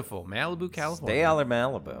 Right. Beautiful Malibu, California. Stay out of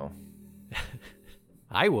Malibu.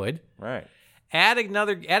 I would. Right. At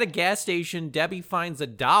a gas station, Debbie finds a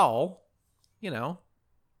doll.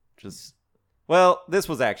 Well, this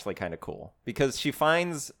was actually kind of cool because she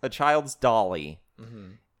finds a child's dolly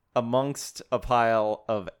amongst a pile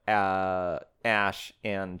of ash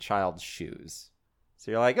and child's shoes.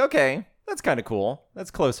 So you're like, okay, that's kind of cool.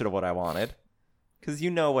 That's closer to what I wanted because you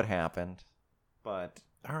know what happened, but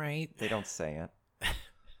All right. they don't say it.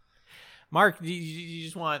 Mark, you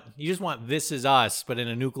just want This Is Us, but in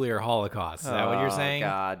a nuclear holocaust. Is that what you're saying? Oh,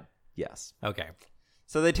 God. Yes. Okay.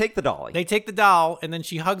 So they take the dolly. They take the doll, and then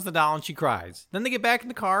she hugs the doll, and she cries. Then they get back in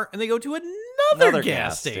the car, and they go to another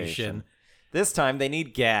gas station. This time they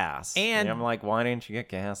need gas. And I'm like, why didn't you get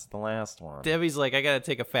gas at the last one? Debbie's like, I got to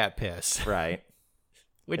take a fat piss. Right.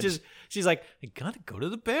 She's like, I got to go to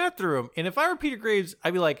the bathroom. And if I were Peter Graves,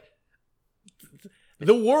 I'd be like,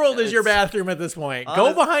 the world is your bathroom at this point.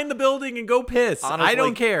 Go behind the building and go piss. Honestly, I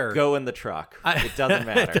don't care. Go in the truck. It doesn't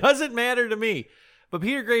matter. It doesn't matter to me. But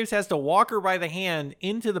Peter Graves has to walk her by the hand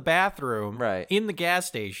into the bathroom Right. in the gas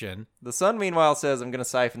station. The son, meanwhile, says, I'm going to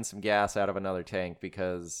siphon some gas out of another tank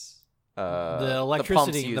because The electricity. the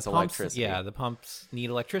pumps use the pumps, electricity. Yeah, the pumps need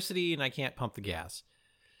electricity, and I can't pump the gas.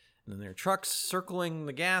 And then there are trucks circling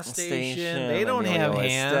the gas station. They don't have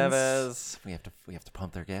hands. Estevez. We have to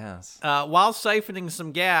pump their gas. While siphoning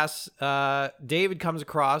some gas, David comes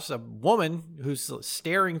across a woman who's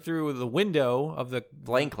staring through the window of the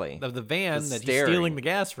Blankly. of the van Just that staring. he's stealing the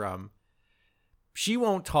gas from. She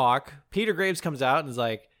won't talk. Peter Graves comes out and is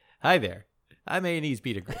like, "Hi there, I'm A&E's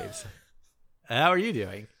Peter Graves. How are you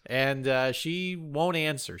doing?" And she won't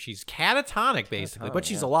answer. She's catatonic, basically, but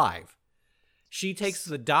she's alive. She takes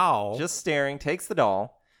the doll. Just staring, takes the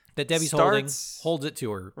doll. that Debbie's holds it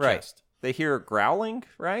to her Right. chest. They hear growling,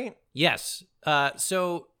 right? Yes.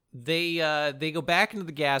 So they go back into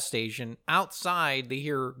the gas station. Outside, they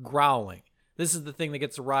hear growling. This is the thing that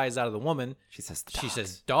gets a rise out of the woman. She says, She "Dogs."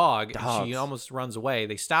 says, dog. And she Dogs. almost runs away.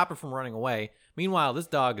 They stop her from running away. Meanwhile, this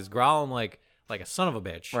dog is growling like a son of a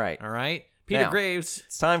bitch. Right. All right. Peter Now, Graves.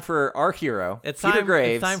 It's time for our hero, It's Peter time,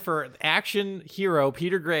 Graves. It's time for action hero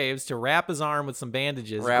Peter Graves to wrap his arm with some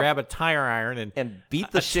bandages, grab a tire iron, and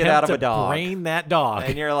beat the shit out of a attempt to dog. brain that dog.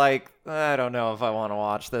 And you're like, I don't know if I want to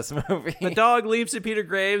watch this movie. The dog leaps at Peter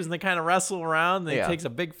Graves, and they kind of wrestle around. And he Yeah. takes a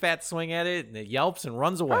big fat swing at it, and it yelps and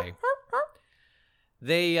runs away.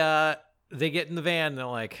 They get in the van, and they're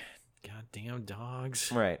like, "Goddamn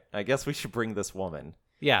dogs!" Right. I guess we should bring this woman.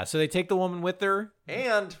 Yeah. So they take the woman with her.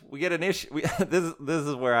 And we get an issue. This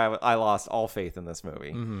is where I lost all faith in this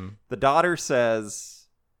movie. Mm-hmm. The daughter says,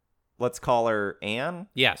 "Let's call her Anne."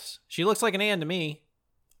 Yes, she looks like an Ann to me.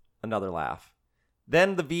 Another laugh.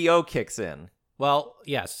 Then the VO kicks in. Well,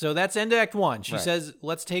 yes. So that's end of Act 1. She Right. says,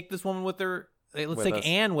 "Let's take this woman with her. Let's With take us.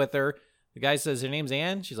 Anne with her." The guy says her name's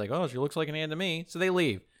Anne. She's like, "Oh, she looks like an Ann to me." So they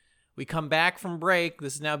leave. We come back from break.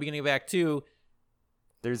 This is now beginning of Act 2.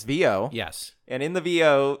 There's VO. Yes. And in the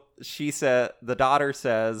VO, the daughter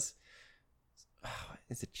says,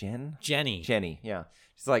 is it Jen? Jenny. Jenny, yeah.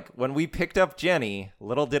 She's like, when we picked up Jenny,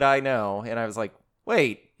 little did I know. And I was like,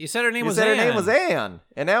 wait, You said her name you was said Anne. her name was Anne.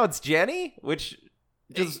 And now it's Jenny? Which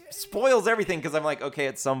just spoils everything because I'm like, okay,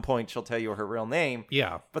 at some point she'll tell you her real name.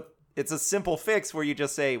 Yeah. But it's a simple fix where you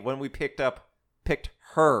just say, when we picked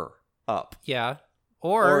her up. Yeah.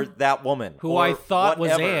 Or that woman. who or I thought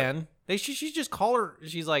whatever. was Anne. They should just call her.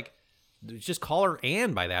 She's like, just call her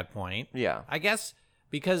Anne by that point. Yeah. I guess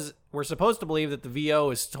because we're supposed to believe that the VO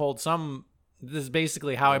is told this is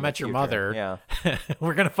basically How I Met Your future, Mother. yeah.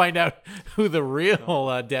 We're going to find out who the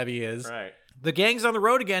real Debbie is. Right. The gang's on the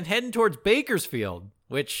road again, heading towards Bakersfield,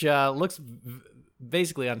 which looks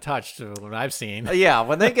basically untouched from what I've seen. Yeah,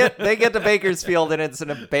 when they get to Bakersfield and it's an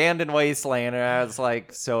abandoned wasteland, and I was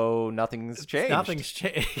like, so nothing's changed. Nothing's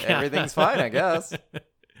changed. Everything's fine, I guess.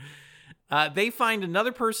 They find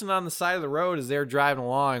another person on the side of the road as they're driving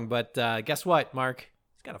along, but guess what, Mark?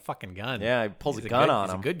 He's got a fucking gun. Yeah, he pulls He's a gun on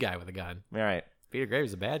He's him. a good guy with a gun. All right. Peter Graves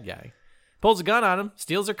is a bad guy. Pulls a gun on him,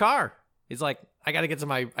 steals their car. He's like, I gotta get to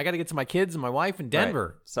my kids and my wife in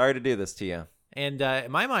Denver. Right. Sorry to do this to you. And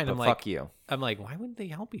in my mind, But I'm like, fuck you. I'm like, why wouldn't they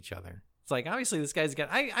help each other? It's like, obviously this guy's got,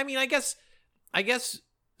 I mean, I guess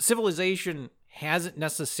civilization hasn't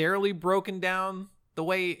necessarily broken down the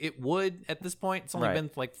way it would at this point. It's only Right.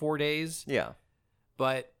 been like 4 days. Yeah.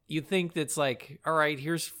 But you think that's like, all right,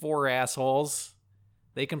 here's 4 assholes.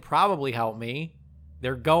 They can probably help me.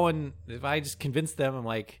 They're going, if I just convince them, I'm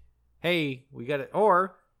like, hey, we got it.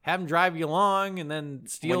 Or have them drive you along and then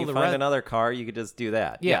steal When you the find rest. another car, you could just do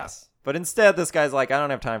that. Yeah. Yes. But instead, this guy's like, I don't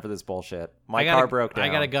have time for this bullshit. My car broke down. I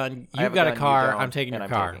got a gun. I You have a got a gun, you car. don't, I'm taking and your I'm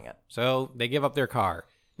car. taking it. So they give up their car.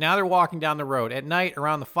 Now they're walking down the road. At night,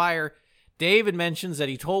 around the fire, David mentions that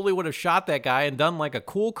he totally would have shot that guy and done like a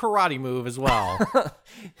cool karate move as well.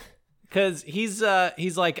 Because he's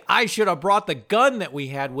like, I should have brought the gun that we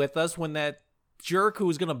had with us when that jerk who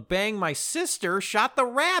was going to bang my sister shot the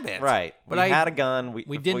rabbit. Right. But we I had a gun.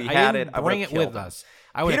 We didn't. We I had didn't it. I bring would've it with killed him. us.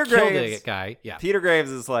 I would have Peter killed Graves- the guy. Yeah. Peter Graves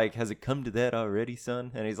is like, has it come to that already,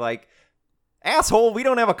 son? And he's like, asshole, we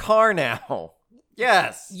don't have a car now.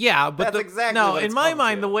 Yes. Yeah, but That's exactly no. what In it's my come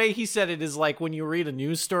mind, to. the way he said it is like when you read a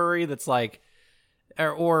news story that's like,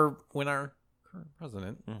 or when our current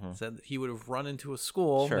president said that he would have run into a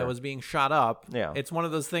school Sure. that was being shot up. Yeah. It's one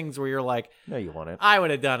of those things where you're like, No, you want it. I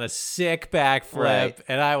would have done a sick backflip Right.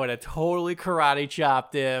 and I would have totally karate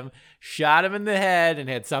chopped him, shot him in the head, and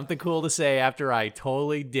had something cool to say after I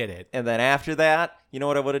totally did it. And then after that, you know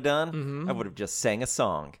what I would have done? Mm-hmm. I would have just sang a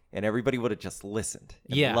song, and everybody would have just listened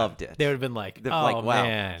and Yeah, loved it. They would have been like, They're oh like, wow,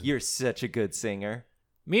 man. you're such a good singer.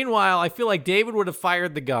 Meanwhile, I feel like David would have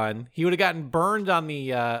fired the gun. He would have gotten burned on the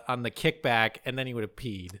kickback, and then he would have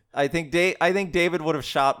peed. I think David would have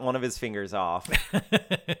shot one of his fingers off,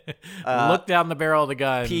 Looked down the barrel of the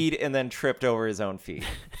gun. peed, and then tripped over his own feet.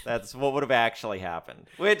 That's what would have actually happened.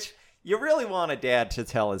 Which you really want a dad to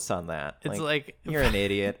tell his son that. It's like you're an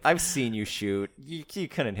idiot. I've seen you shoot. You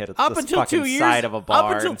couldn't hit up the until fucking 2 years. side of a barn.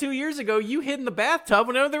 Up until 2 years ago, you hid in the bathtub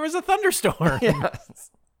whenever there was a thunderstorm.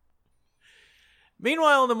 Yes.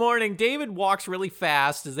 Meanwhile, in the morning, David walks really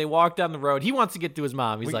fast as they walk down the road. He wants to get to his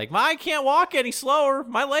mom. He's like, I can't walk any slower.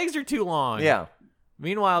 My legs are too long. Yeah.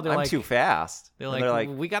 Meanwhile, they're I'm like, too fast. They're And like,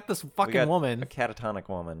 we got this "We fucking got woman. a catatonic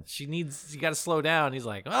woman. You got to slow down. He's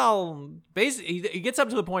like, well, basically, he gets up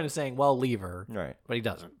to the point of saying, well, leave her. Right. But he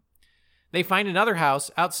doesn't. They find another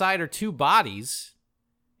house. Outside are 2 bodies.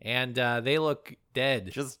 and they look dead.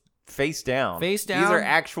 Just face down. Face These down. are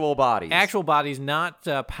actual bodies. Actual bodies, not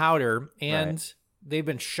powder, and Right. they've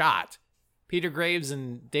been shot. Peter Graves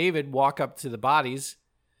and David walk up to the bodies.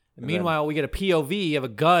 And Meanwhile, we get a POV of a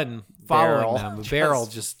gun following barrel them. The just- barrel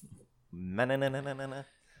just... Na-na-na-na-na-na.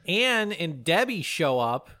 Anne and Debbie show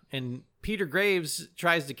up, and Peter Graves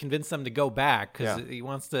tries to convince them to go back because Yeah. he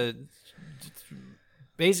wants to...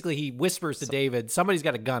 Basically, he whispers to David, somebody's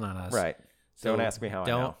got a gun on us. Right. So Don't ask me how I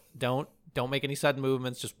know. Don't make any sudden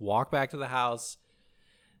movements. Just walk back to the house.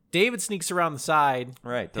 David sneaks around the side.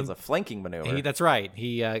 Right. Does a flanking maneuver. That's right.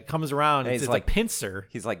 He comes around. And It's he's like like- a pincer.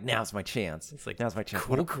 He's like, now's my chance. It's like now's my chance.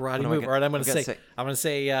 cool What- karate what am I move. gonna- All right, I'm what gonna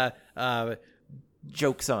say.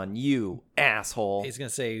 Joke's on you, asshole. He's gonna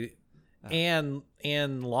say, Ann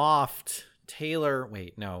Loft Taylor.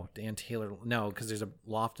 Wait, no, Ann Taylor. No, because there's a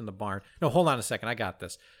loft in the barn. No, hold on a second. I got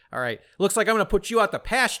this. All right. Looks like I'm gonna put you out the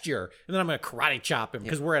pasture, and then I'm gonna karate chop him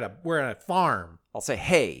because we're at a farm. I'll say,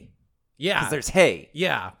 hey, Yeah. because there's hay.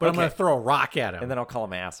 Yeah, but I'm Okay. gonna throw a rock at him. And then I'll call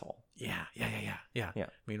him asshole. Yeah. Yeah.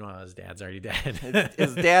 Meanwhile, his dad's already dead.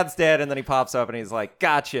 His dad's dead, and then he pops up and he's like,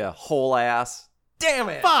 gotcha, whole ass. Damn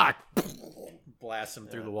it. Fuck! Blasts him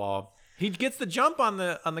through the wall. He gets the jump on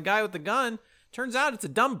the guy with the gun. Turns out it's a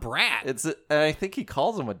dumb brat. I think he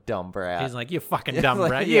calls him a dumb brat. He's like, you fucking dumb like,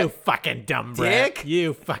 brat. yeah. You fucking dumb brat. Dick.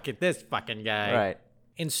 You fucking this fucking guy. Right.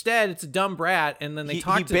 Instead, it's a dumb brat, and then they He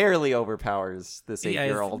talk to barely overpowers this Yeah,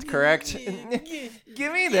 8-year-old, correct?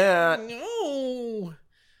 Give me that. No.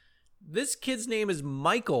 This kid's name is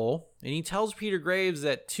Michael, and he tells Peter Graves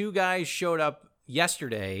that two guys showed up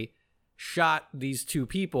yesterday, shot these two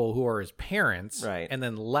people who are his parents, Right. and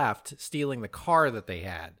then left, stealing the car that they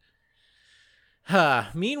had.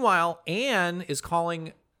 Meanwhile, Anne is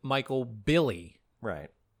calling Michael Billy. Right.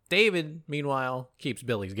 David, meanwhile, keeps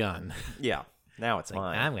Billy's gun. Yeah. Now it's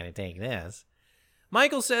mine. I'm going to take this.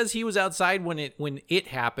 Michael says he was outside when it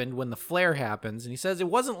happened, when the flare happens, and he says it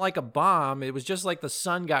wasn't like a bomb. It was just like the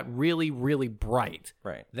sun got really, really bright.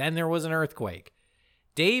 Right. Then there was an earthquake.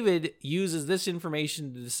 David uses this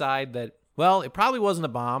information to decide that, well, it probably wasn't a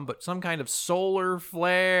bomb, but some kind of solar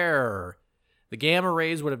flare. The gamma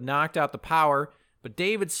rays would have knocked out the power, but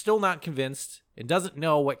David's still not convinced and doesn't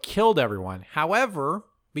know what killed everyone. However,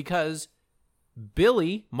 because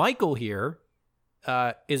Billy, Michael here,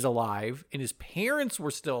 is alive, and his parents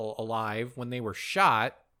were still alive when they were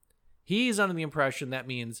shot, he's under the impression that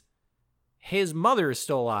means his mother is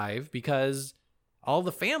still alive because all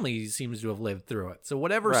the family seems to have lived through it. So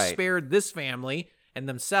whatever Right. spared this family and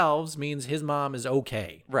themselves means his mom is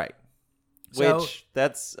okay. Right. So- Which,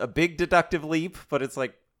 that's a big deductive leap, but it's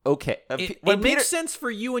like, okay. It When makes sense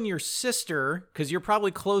for you and your sister because you're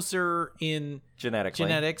probably closer in genetically.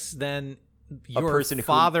 genetics than your person who-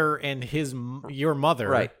 father and your mother.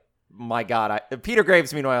 Right. My God. Peter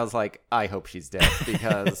Graves, meanwhile, is like, I hope she's dead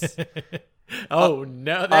because... Oh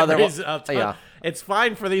no! That otherwise- raises a ton- yeah. It's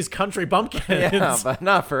fine for these country bumpkins. yeah, but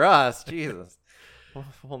not for us. Jesus.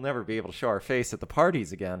 We'll never be able to show our face at the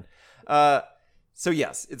parties again. So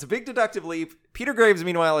yes, it's a big deductive leap. Peter Graves,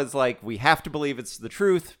 meanwhile, is like, we have to believe it's the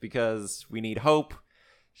truth because we need hope.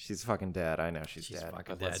 She's fucking dead. I know she's dead. fucking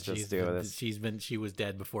but dead. Let's just do this. She was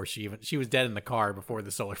dead before she was dead in the car before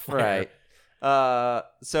the solar flare. Right.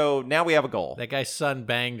 So now we have a goal. That guy's son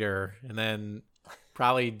banged her and then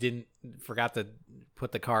probably forgot to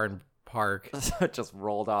put the car in park. It just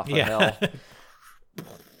rolled off the Yeah. hill.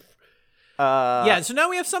 Yeah. So now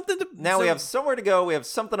we have something to. Now we have somewhere to go. We have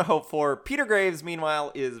something to hope for. Peter Graves,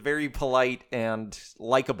 meanwhile, is very polite and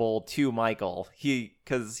likable to Michael.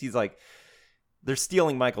 Because he's like, they're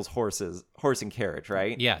stealing Michael's horse and carriage,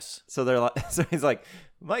 right? Yes. So they're like, so he's like,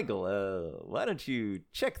 Michael, why don't you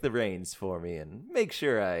check the reins for me and make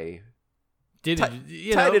sure I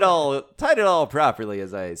tied it all properly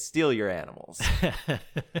as I steal your animals.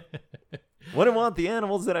 Wouldn't want the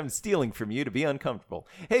animals that I'm stealing from you to be uncomfortable.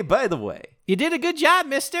 Hey, by the way, You did a good job,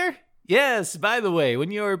 mister. Yes, by the way,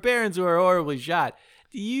 when your parents were horribly shot,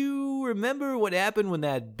 do you remember what happened when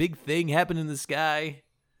that big thing happened in the sky?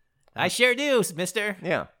 I sure do, mister.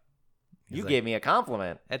 yeah, you like- gave me a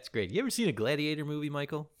compliment. That's great. You ever seen a Gladiator movie,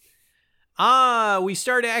 Michael? We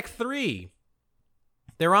start Act 3.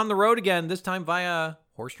 They're on the road again, this time via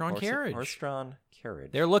horse-drawn carriage. Horse-drawn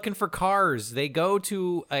carriage. They're looking for cars. They go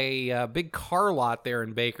to a big car lot there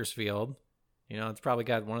in Bakersfield. You know, it's probably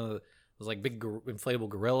got one of those like big inflatable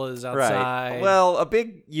gorillas outside. Right. Well, a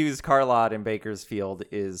big used car lot in Bakersfield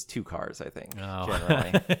is 2 cars, I think,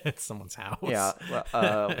 generally. It's someone's house.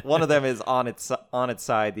 Yeah. One of them is on its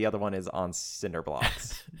side. The other one is on cinder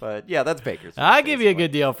blocks. But yeah, that's Bakersfield. I'll give you a basically.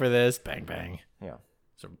 good deal for this. Bang, bang. Yeah.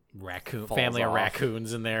 Some family Falls of off.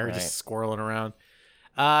 raccoons in there Right. just squirreling around.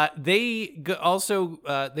 They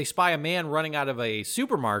spy a man running out of a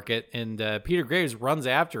supermarket, and Peter Graves runs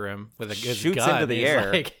after him with his Shoots gun. into the He's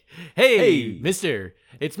air. like, hey, Hey. mister,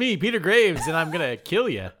 it's me, Peter Graves, and I'm going to kill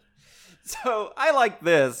you. So I like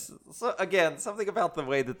this. So again, something about the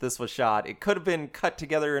way that this was shot. It could have been cut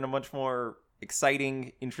together in a much more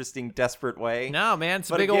exciting, interesting, desperate way. No, man, it's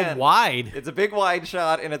a But big again, old wide It's a big wide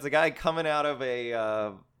shot, and it's a guy coming out of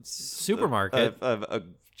a supermarket.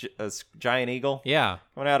 a giant eagle. Yeah.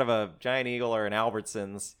 Coming out of a giant eagle or an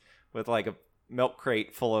Albertsons with like a milk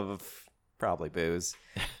crate full of probably booze.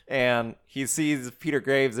 And he sees Peter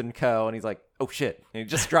Graves and co. And he's like, oh shit. And he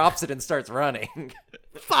just drops it and starts running.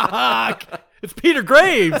 Fuck! It's Peter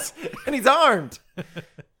Graves! And he's armed.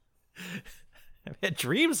 I've had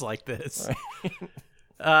dreams like this.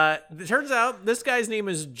 It turns out this guy's name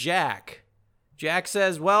is Jack. Jack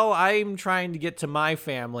says, well, I'm trying to get to my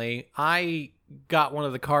family. I got one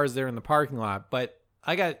of the cars there in the parking lot, but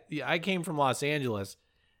I came from Los Angeles.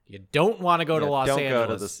 You don't want to go to Los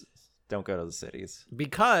Angeles. Don't go to the cities.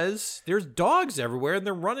 Because there's dogs everywhere and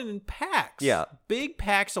they're running in packs. Yeah. Big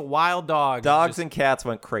packs of wild dogs. Dogs and cats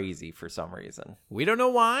went crazy for some reason. We don't know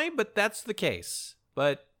why, but that's the case.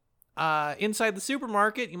 But inside the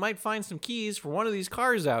supermarket, you might find some keys for one of these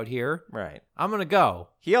cars out here. Right. I'm going to go.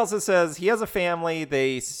 He also says he has a family.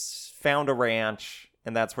 They found a ranch,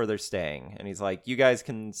 and that's where they're staying. And he's like, you guys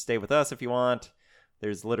can stay with us if you want.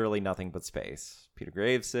 There's literally nothing but space. Peter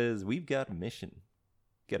Graves says, we've got a mission.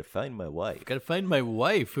 Gotta find my wife. Gotta find my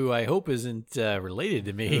wife, who I hope isn't related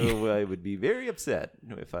to me. Who I would be very upset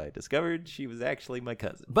if I discovered she was actually my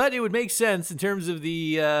cousin. But it would make sense in terms of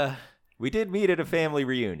the... We did meet at a family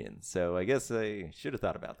reunion, so I guess I should have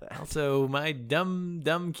thought about that. Also, my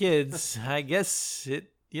dumb kids. I guess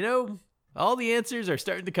all the answers are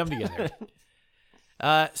starting to come together.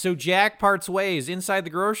 So Jack parts ways inside the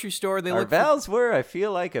grocery store. They Our look vows were, I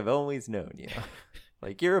feel like I've always known you.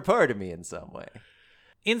 Like you're a part of me in some way.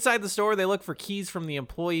 Inside the store, they look for keys from the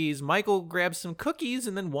employees. Michael grabs some cookies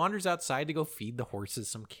and then wanders outside to go feed the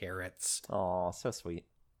horses some carrots. Aw, so sweet.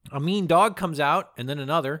 A mean dog comes out, and then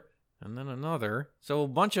another, and then another. So a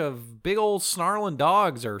bunch of big old snarling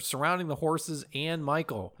dogs are surrounding the horses and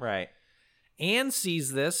Michael. Right. Anne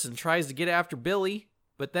sees this and tries to get after Billy,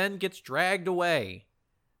 but then gets dragged away.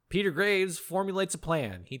 Peter Graves formulates a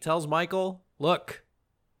plan. He tells Michael, look,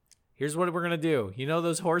 here's what we're going to do. You know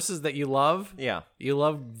those horses that you love? Yeah. You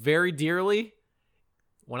love very dearly?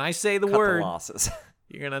 When I say the Cut word, the losses.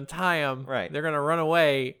 you're going to untie them. Right. They're going to run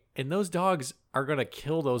away, and those dogs are going to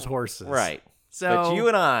kill those horses. Right. So but you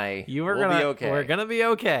and I will be okay. We're going to be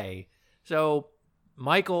okay. So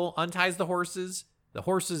Michael unties the horses. The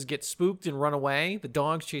horses get spooked and run away. The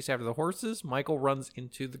dogs chase after the horses. Michael runs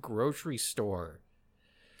into the grocery store.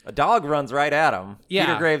 A dog runs right at him. Yeah.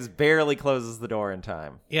 Peter Graves barely closes the door in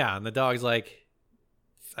time. Yeah, and the dog's like,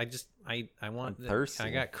 I want... I'm thirsty.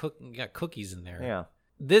 I got cookies in there. Yeah.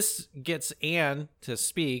 This gets Anne to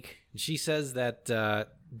speak. She says that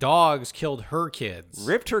dogs killed her kids.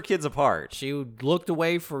 Ripped her kids apart. She looked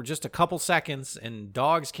away for just a couple seconds, and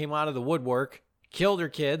dogs came out of the woodwork, killed her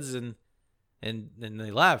kids, and they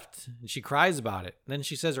left. And she cries about it. And then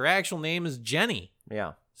she says her actual name is Jenny.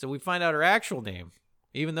 Yeah. So we find out her actual name,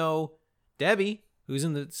 even though Debbie, who's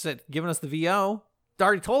in the set giving us the VO,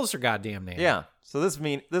 already told us her goddamn name. Yeah. So this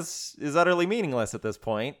is utterly meaningless at this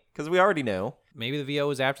point because we already knew. Maybe the VO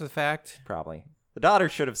was after the fact. Probably. The daughter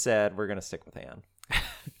should have said, we're going to stick with Anne.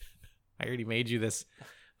 I already made you this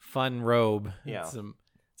fun robe. Yeah. It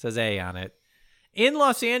says A on it. In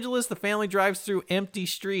Los Angeles, the family drives through empty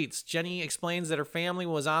streets. Jenny explains that her family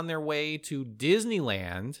was on their way to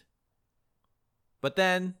Disneyland, but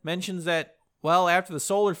then mentions that, well, after the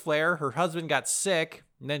solar flare, her husband got sick,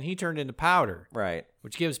 and then he turned into powder. Right.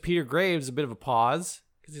 Which gives Peter Graves a bit of a pause,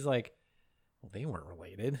 because he's like, well, they weren't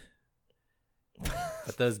related.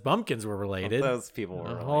 But those bumpkins were related. Those people were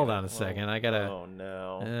related. Hold on a second. I gotta... Oh,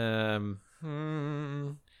 no.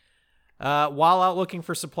 While out looking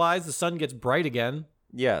for supplies, the sun gets bright again.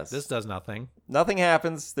 Yes. This does nothing. Nothing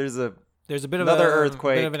happens. There's a bit of another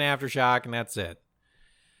earthquake. bit of an aftershock, and that's it.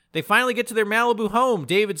 They finally get to their Malibu home.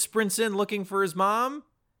 David sprints in looking for his mom,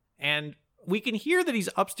 and we can hear that he's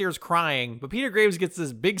upstairs crying, but Peter Graves gets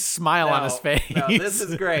this big smile on his face. No, this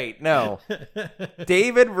is great. No.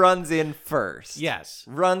 David runs in first. Yes.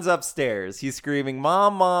 Runs upstairs. He's screaming,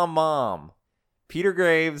 Mom, Mom, Mom. Peter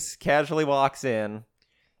Graves casually walks in,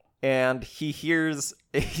 and he hears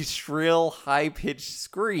a shrill, high-pitched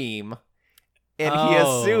scream, and he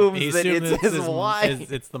assumes that assumed it's his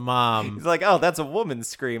wife. It's the mom. He's like, oh, that's a woman's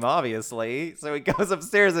scream, obviously. So he goes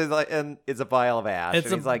upstairs and it's a pile of ash. It's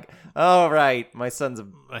and he's like, oh, right, my son's a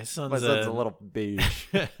a little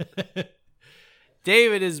bitch.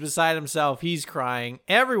 David is beside himself. He's crying.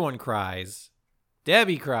 Everyone cries.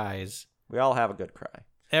 Debbie cries. We all have a good cry.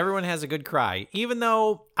 Everyone has a good cry. Even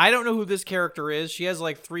though I don't know who this character is, she has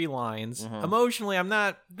like 3 lines. Mm-hmm. Emotionally, I'm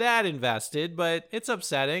not that invested, but it's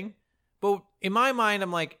upsetting. But in my mind,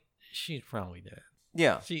 I'm like, she's probably dead.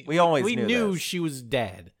 Yeah, we knew this. she was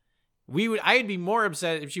dead. I'd be more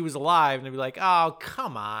upset if she was alive, and I'd be like, oh,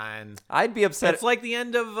 come on. I'd be upset. It's like the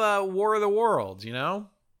end of War of the Worlds, you know?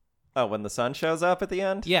 Oh, when the sun shows up at the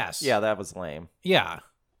end? Yes. Yeah, that was lame. Yeah,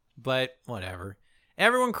 but whatever.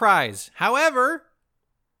 Everyone cries. However,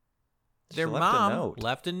 their mom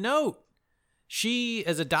left a note. She,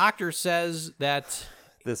 as a doctor, says that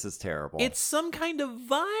this is terrible. it's some kind of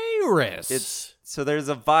virus. So there's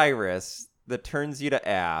a virus that turns you to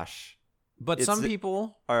ash. But some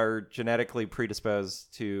people are genetically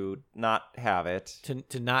predisposed to not have it.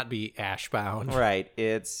 To not be ash-bound. Right.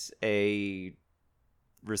 It's a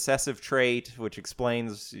recessive trait, which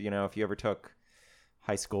explains, if you ever took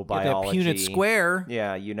high school biology. You got that Punnett square.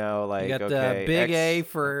 Yeah, like, you got the big A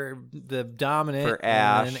for the dominant, for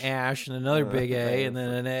ash, and then ash, and another big A, and then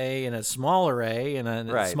an A, and a smaller A, and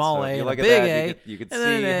a so small A, and a a big that, A. You could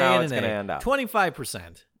see how it's going to end up.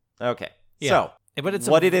 25%. Okay. Yeah. So, but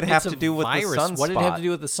what did it have to do with virus. the sunspot? What did it have to do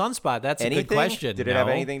with the sunspot? That's anything? A good question. Did it have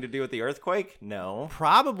anything to do with the earthquake? No.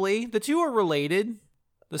 Probably. The two are related.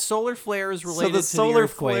 The solar flare is related to the earthquake. So the solar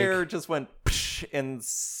flare just went and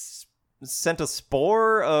sent a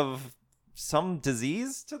spore of some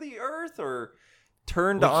disease to the earth, or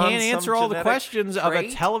turned on some We can't answer all the questions trait? of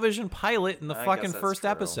a television pilot in the fucking first true.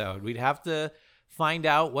 episode. We'd have to find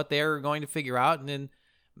out what they're going to figure out, and then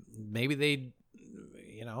maybe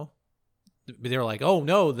they're like, oh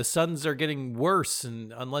no, the suns are getting worse,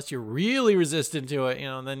 and unless you're really resistant to it,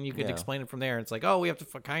 then you could explain it from there. It's like, oh, we have to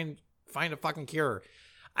find a fucking cure.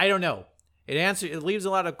 I don't know. It leaves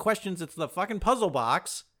a lot of questions. It's the fucking puzzle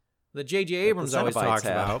box that J.J. Abrams always talks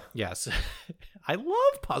about. Yes. I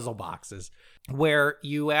love puzzle boxes where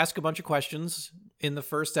you ask a bunch of questions in the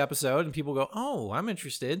first episode and people go, oh, I'm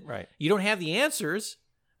interested. Right. You don't have the answers,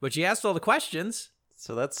 but you asked all the questions.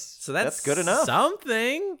 So that's good enough.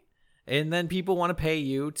 Something. And then people want to pay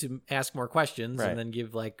you to ask more questions and then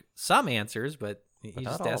give like some answers, but you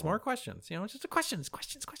just ask more questions. It's just questions.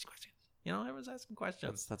 Everyone's asking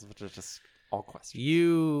questions. That's just all questions.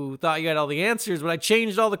 You thought you had all the answers, but I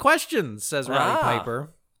changed all the questions, says Roddy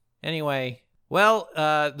Piper. Anyway, well,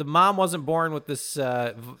 the mom wasn't born with this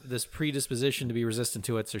predisposition to be resistant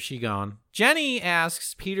to it, so she gone. Jenny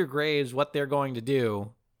asks Peter Graves what they're going to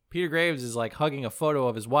do. Peter Graves is like hugging a photo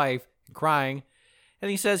of his wife and crying,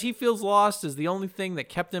 and he says he feels lost as the only thing that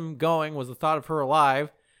kept him going was the thought of her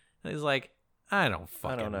alive. And he's like, I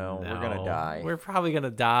don't know. We're going to die. We're probably going to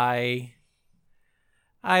die.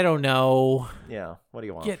 I don't know. Yeah. What do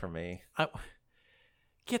you want from me?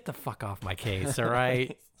 Get the fuck off my case, all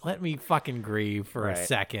right? Let me fucking grieve for a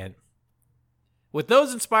second. With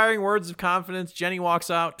those inspiring words of confidence, Jenny walks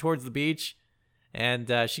out towards the beach,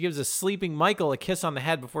 and she gives a sleeping Michael a kiss on the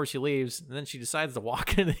head before she leaves, and then she decides to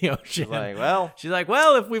walk into the ocean. She's like,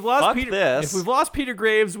 well, if we've lost Peter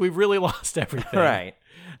Graves, we've really lost everything. Right.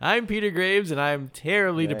 I'm Peter Graves, and I'm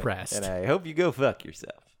terribly depressed. And I hope you go fuck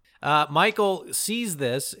yourself. Michael sees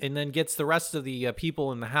this and then gets the rest of the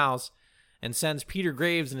people in the house and sends Peter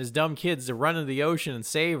Graves and his dumb kids to run into the ocean and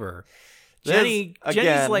save her. Jenny's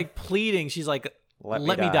like pleading. She's like, let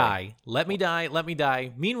me die. Let me die. Let me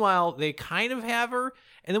die. Meanwhile, they kind of have her.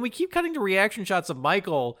 And then we keep cutting to reaction shots of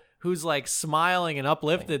Michael, who's like smiling and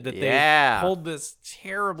uplifted that they pulled this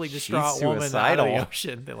terribly distraught woman out of the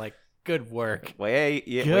ocean. They're like, good work. Way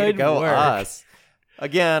to go, us.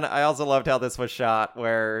 Again, I also loved how this was shot,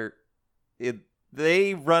 where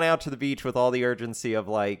they run out to the beach with all the urgency of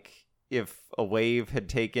like, if a wave had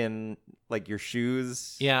taken like your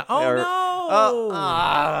shoes. Yeah. Oh,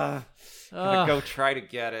 no. Gonna go try to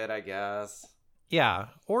get it, I guess. Yeah.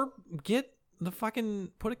 Or get the fucking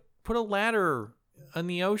put a ladder in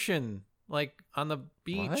the ocean, like on the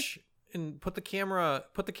beach, and put the camera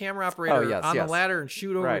operator on the ladder and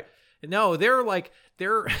shoot over. Right. No, they're at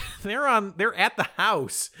the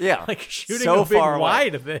house. Yeah, like shooting so a big far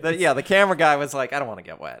wide of it. The camera guy was like, I don't want to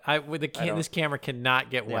get wet. This camera cannot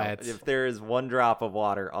get wet. If there is one drop of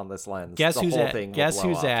water on this lens, guess whole thing whose will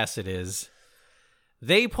blow up. ass it is.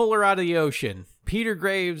 They pull her out of the ocean. Peter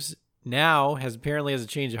Graves now has a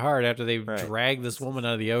change of heart after they've dragged this woman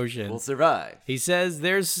out of the ocean. We'll survive. He says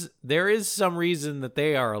there is some reason that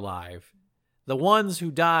they are alive. the ones who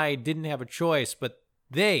died didn't have a choice, but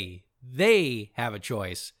they have a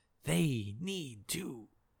choice. They need to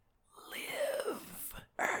live.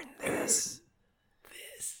 Earn this.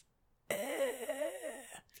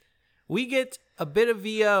 We get a bit of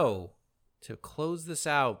VO to close this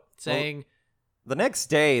out, saying The next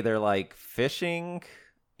day, they're like fishing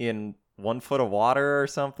in 1 foot of water or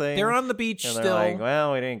something. they're on the beach and still. they're like,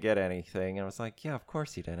 well, we didn't get anything. And I was like, yeah, of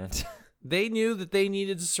course you didn't. They knew that they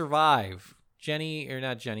needed to survive.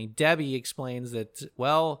 Debbie explains that,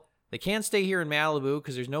 well, they can't stay here in Malibu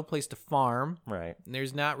because there's no place to farm. Right. And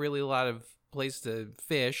there's not really a lot of place to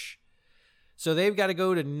fish. So they've got to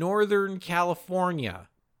go to Northern California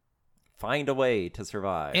Find a way to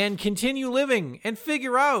survive. and continue living and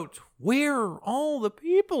figure out where all the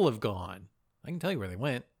people have gone. I can tell you where they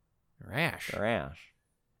went. Rash. Rash.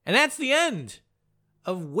 And that's the end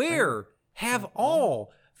of Where Have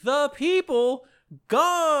All the People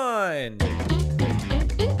Gone?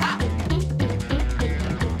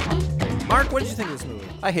 Mark, what did you think of this movie?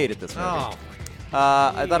 I hated this movie. Oh,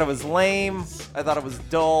 I thought it was lame. I thought it was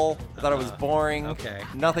dull. I thought it was boring. okay.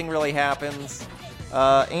 Nothing really happens.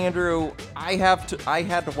 Andrew, I had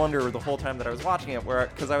to wonder the whole time that I was watching it,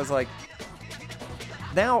 because I was like,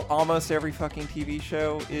 now almost every fucking TV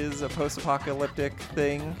show is a post-apocalyptic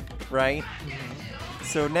thing, right?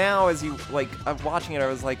 So now, as you I'm watching it, I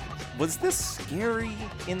was like, was this scary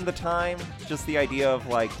in the time? Just the idea of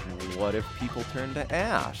like, what if people turn to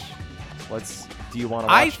ash? Do you want to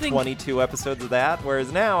watch 22 episodes of that?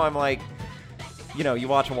 Whereas now I'm like, you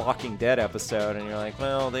watch a Walking Dead episode and you're like,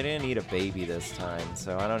 well, they didn't eat a baby this time,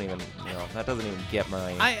 so I don't even, that doesn't even get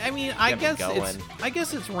my. I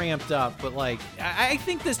guess it's ramped up, but I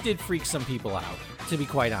think this did freak some people out, to be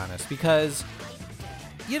quite honest, because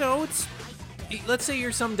it's, let's say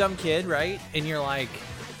you're some dumb kid, right? And you're like,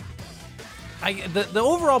 the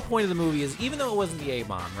overall point of the movie is, even though it wasn't the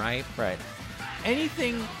A-bomb, right? Right.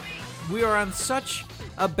 Anything, we are on such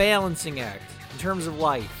a balancing act in terms of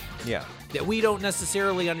life. Yeah. That we don't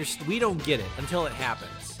necessarily understand. We don't get it until it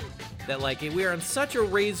happens. That we are on such a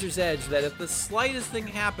razor's edge that if the slightest thing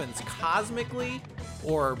happens cosmically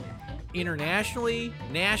or internationally,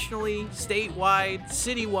 nationally, statewide,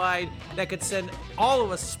 citywide, that could send all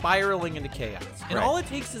of us spiraling into chaos. And all it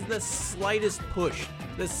takes is the slightest push,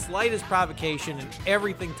 the slightest provocation, and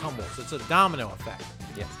everything tumbles. It's a domino effect.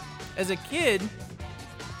 Yes. As a kid,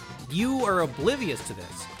 you are oblivious to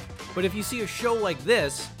this. But if you see a show like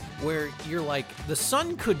this, where you're like, the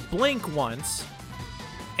sun could blink once,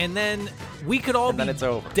 and then we could all be it's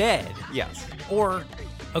over. Dead. Yes. Or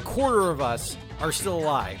a quarter of us are still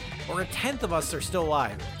alive, or a tenth of us are still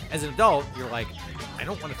alive. As an adult, you're like, I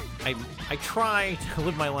don't want to. I try to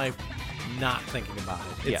live my life not thinking about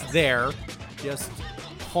it. It's there, just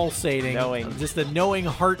pulsating, just a knowing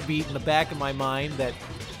heartbeat in the back of my mind that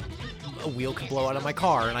a wheel could blow out of my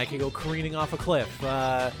car and I could go careening off a cliff.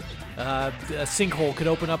 A sinkhole could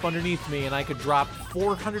open up underneath me and I could drop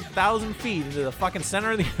 400,000 feet into the fucking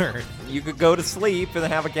center of the earth. You could go to sleep and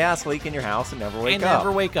have a gas leak in your house and never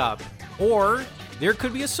wake up. Or there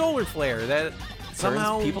could be a solar flare that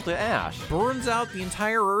somehow turns people to ash, burns out the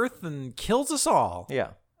entire earth and kills us all.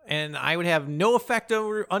 Yeah. And I would have no effect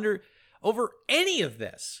over any of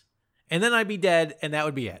this. And then I'd be dead and that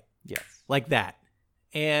would be it. Yes. Like that.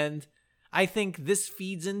 And I think this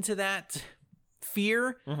feeds into that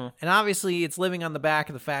fear. Mm-hmm. And obviously it's living on the back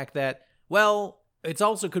of the fact that, well, it's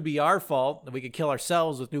also could be our fault that we could kill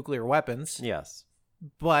ourselves with nuclear weapons. Yes.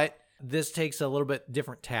 But this takes a little bit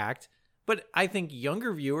different tact. But I think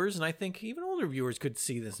younger viewers, and I think even older viewers, could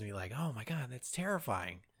see this and be like, oh my God, that's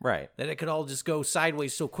terrifying. Right. That it could all just go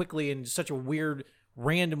sideways so quickly in such a weird,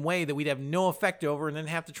 random way that we'd have no effect over and then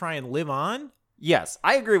have to try and live on. Yes,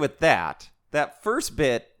 I agree with that. That first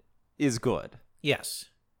bit is good. Yes.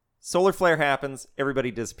 Solar flare happens,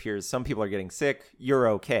 everybody disappears, some people are getting sick, you're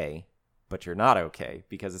okay, but you're not okay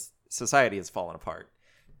because society has fallen apart.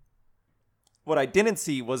 What I didn't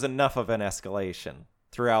see was enough of an escalation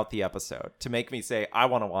throughout the episode to make me say, I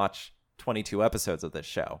want to watch 22 episodes of this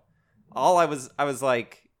show. All I was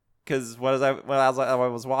like, because when I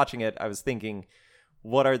was watching it, I was thinking,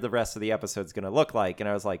 what are the rest of the episodes going to look like? And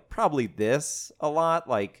I was like, probably this a lot,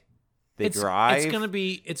 like, they drive.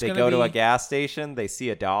 They go to a gas station. They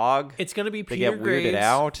see a dog. It's gonna be Peter They get weirded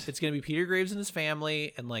out. It's gonna be Peter Graves and his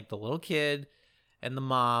family, and like the little kid and the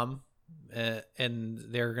mom, and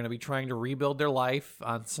they're gonna be trying to rebuild their life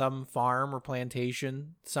on some farm or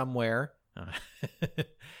plantation somewhere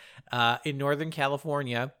in Northern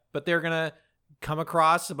California. But they're gonna come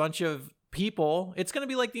across a bunch of people. It's gonna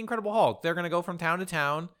be like the Incredible Hulk. They're gonna go from town to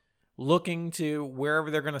town, looking to wherever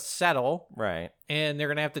they're going to settle, Right. and they're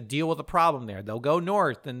going to have to deal with a problem there. They'll go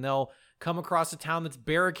north, and they'll come across a town that's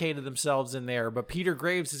barricaded themselves in there, but Peter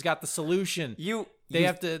Graves has got the solution. They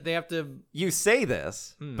have to. You say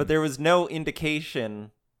this, but there was no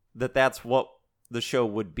indication that that's what the show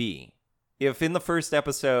would be. If in the first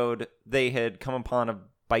episode they had come upon a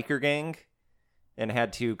biker gang and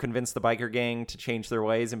had to convince the biker gang to change their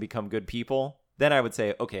ways and become good people, then I would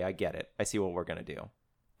say, okay, I get it. I see what we're going to do.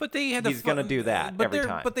 But they had He's going to do that every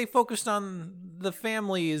time. But they focused on the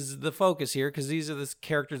family is the focus here because these are the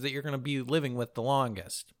characters that you're going to be living with the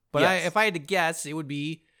longest. But Yes. if I had to guess, it would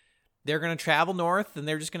be they're going to travel north and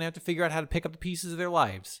they're just going to have to figure out how to pick up the pieces of their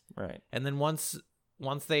lives. Right. And then once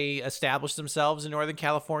they establish themselves in Northern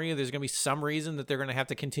California, there's going to be some reason that they're going to have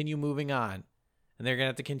to continue moving on. And they're going to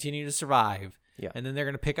have to continue to survive. Yeah. And then they're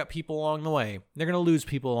going to pick up people along the way. They're going to lose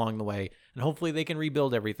people along the way. And hopefully they can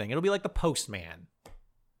rebuild everything. It'll be like The Postman.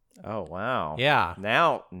 Oh, wow. Yeah.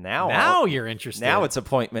 Now You're interested. Now it's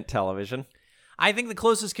appointment television. I think the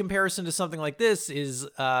closest comparison to something like this is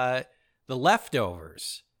The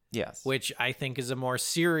Leftovers, Yes. which I think is a more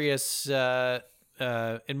serious and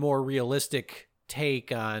more realistic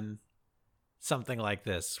take on something like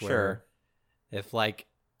this. Where Sure. if like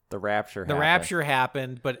The rapture the happened. rapture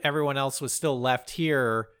happened, but everyone else was still left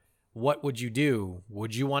here, what would you do?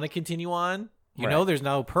 Would you want to continue on? You know, Right. there's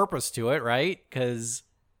no purpose to it, right? Because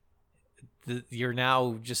you're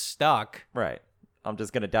now just stuck. Right. I'm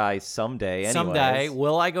just going to die someday anyways. Someday,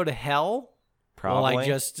 will I go to hell? Probably. Will I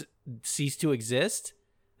just cease to exist?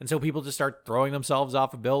 And so people just start throwing themselves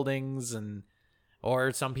off of buildings,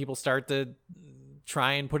 or some people start to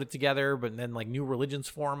try and put it together, but then like new religions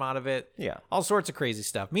form out of it. Yeah. All sorts of crazy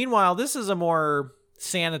stuff. Meanwhile, this is a more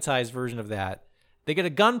sanitized version of that. They get a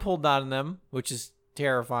gun pulled on them, which is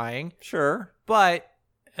terrifying. Sure. But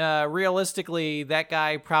realistically, that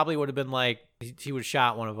guy probably would have been like, he would have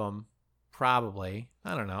shot one of them. Probably.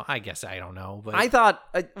 I don't know. I guess I don't know. But I thought...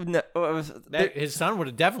 his son would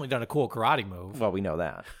have definitely done a cool karate move. well, we know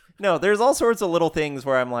that. No, there's all sorts of little things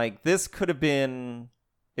where I'm like, this could have been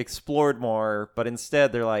explored more, but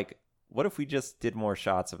instead they're like, what if we just did more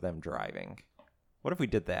shots of them driving? What if we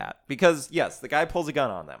did that? Because, yes, the guy pulls a gun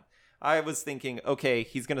on them. I was thinking, okay,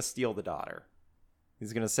 he's going to steal the daughter.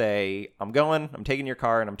 He's going to say, I'm taking your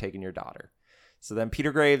car, and I'm taking your daughter. So then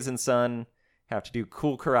Peter Graves and son have to do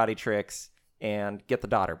cool karate tricks and get the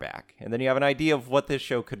daughter back. And then you have an idea of what this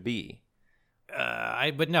show could be.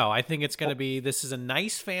 But no, I think it's going to be, this is a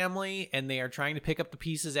nice family, and they are trying to pick up the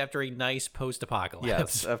pieces after a nice post-apocalypse.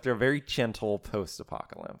 Yes, after a very gentle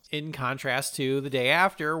post-apocalypse. In contrast to The Day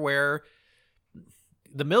After, where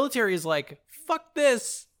the military is like, fuck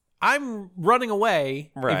this, I'm running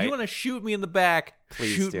away. If Right. you want to shoot me in the back,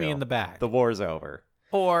 Please shoot do. me in the back. The war's over.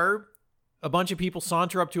 Or a bunch of people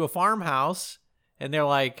saunter up to a farmhouse, and they're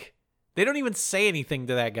like, they don't even say anything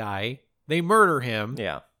to that guy. They murder him.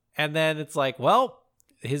 Yeah. And then it's like, well,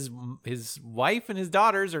 his wife and his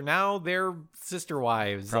daughters are now their sister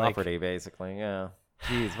wives. Property, basically. Yeah.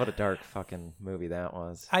 Jeez, what a dark fucking movie that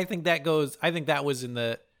was. I think that was in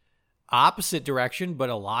the opposite direction, but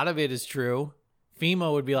a lot of it is true.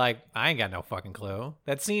 FEMA would be like, I ain't got no fucking clue.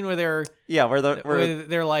 That scene where they're Yeah, where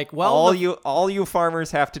they're like, well, all you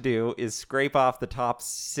farmers have to do is scrape off the top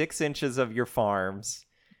 6 inches of your farms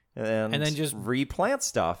and then just replant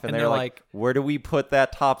stuff. And and they're they're like, where do we put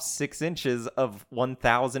that top 6 inches of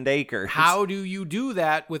 1,000 acres? how do you do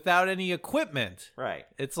that without any equipment? Right.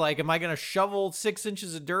 It's like, am I going to shovel 6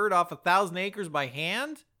 inches of dirt off 1,000 acres by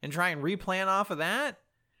hand and try and replant off of that?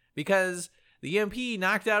 Because the EMP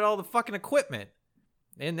knocked out all the fucking equipment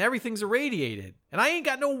and everything's irradiated. And I ain't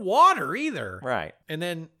got no water either. Right. And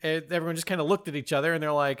then everyone just kind of looked at each other and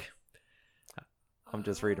they're like, I'm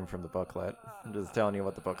just reading from the booklet. I'm just telling you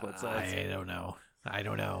what the booklet says. I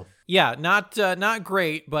don't know. Yeah, not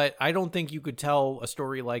great, but I don't think you could tell a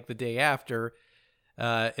story like The Day After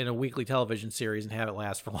in a weekly television series and have it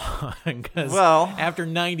last for long. Because after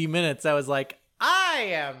 90 minutes, I was like, I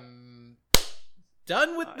am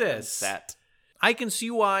done with this. Set. I can see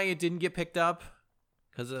why it didn't get picked up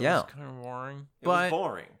because it Yeah. was kind of boring. It was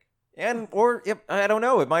boring. I don't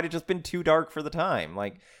know. It might have just been too dark for the time.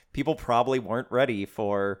 Like, people probably weren't ready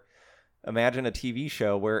for, imagine a TV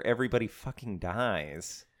show where everybody fucking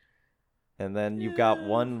dies. And then you've got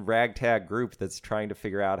one ragtag group that's trying to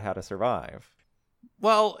figure out how to survive.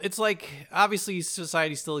 Well, it's like, obviously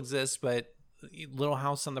society still exists, but Little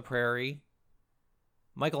House on the Prairie,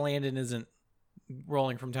 Michael Landon isn't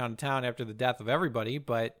rolling from town to town after the death of everybody,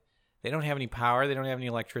 but they don't have any power. They don't have any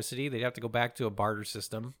electricity. They'd have to go back to a barter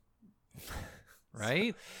system.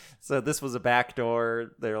 right? So this was a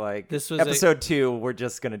backdoor. They're like, This was episode 2. We're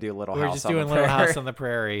just gonna do Little We're House. just on doing the Little Prairie. House on the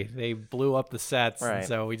Prairie. They blew up the sets, and Right.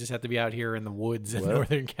 so we just have to be out here in the woods in Well-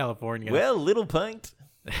 Northern California. Well, little pint.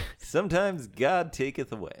 Sometimes God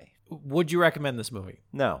taketh away. Would you recommend this movie?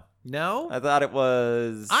 No, No? I thought it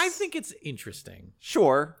was. I think it's interesting.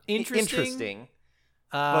 sure Interesting.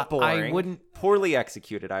 but boring. I wouldn't, Poorly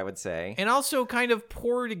executed, I would say. and also kind of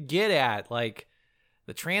poor to get at. Like,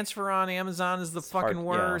 the transfer on Amazon is the hard, fucking yeah.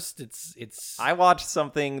 worst. It's. I watched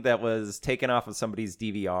something that was taken off of somebody's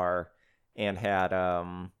DVR and had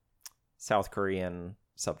South Korean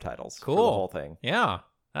subtitles for the Cool. whole thing. Yeah,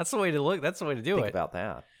 that's the way to look. That's the way to do Think it. about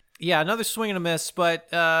that. Yeah, another swing and a miss, but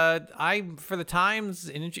for the Times,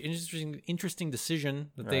 an interesting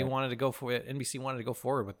decision that they Right. wanted to go for. NBC wanted to go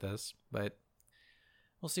forward with this, but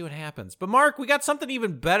we'll see what happens. But Mark, we got something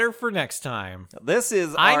even better for next time. This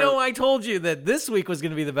is. I our- know I told you that this week was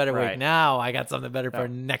going to be the better week. Right. Now I got something better for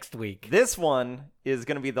No. next week. This one is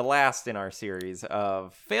going to be the last in our series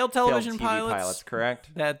of Failed television TV pilots,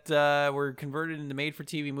 correct? that were converted into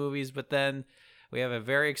made-for-TV movies, but then we have a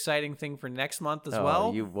very exciting thing for next month as Oh,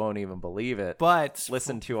 well. you won't even believe it. But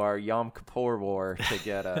Listen to our Yom Kippur War to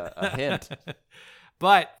get a hint.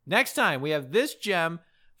 But next time we have this gem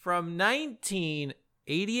from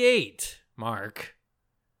 1988, Mark.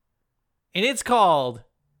 And it's called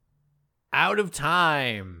Out of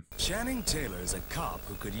Time. Channing Taylor's a cop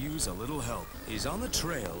who could use a little help. He's on the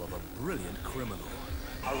trail of a brilliant criminal.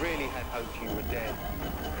 I really had hoped you were dead.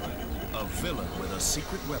 A villain with a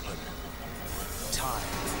secret weapon. Time.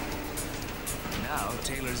 Now,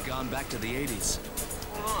 Taylor's gone back to the 80s.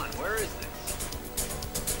 Hold on, where is this?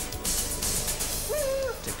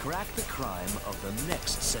 To crack the crime of the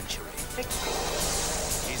next century.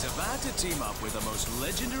 He's about to team up with the most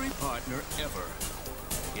legendary partner ever.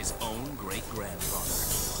 His own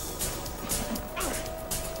great-grandfather.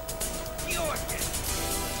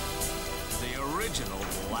 The original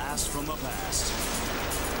blast from the past.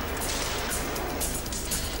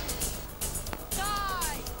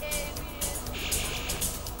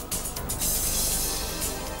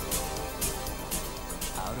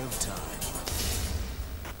 Out of time.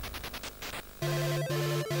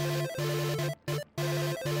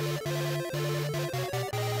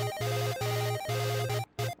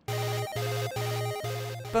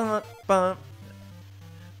 Bum, bum,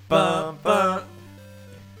 bum, bum,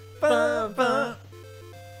 bum, bum,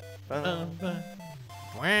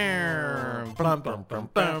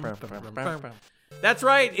 bum. That's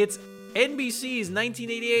right. It's NBC's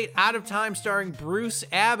 1988 Out of Time starring Bruce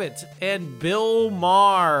Abbott and Bill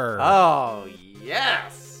Maher. Oh,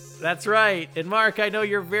 yes. That's right. And Mark, I know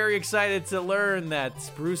you're very excited to learn that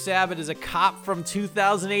Bruce Abbott is a cop from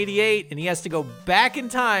 2088 and he has to go back in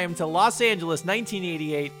time to Los Angeles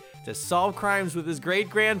 1988 to solve crimes with his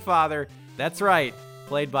great-grandfather. That's right.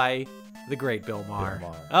 Played by the great Bill Maher. Bill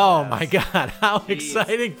Maher, Oh yes. my God. How Jeez.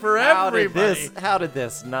 exciting for How did everybody. how did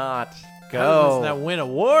this not How go? does that win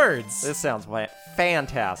awards? This sounds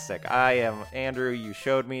fantastic. I am Andrew. You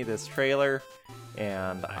showed me this trailer,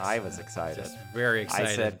 and I was excited. Just very excited.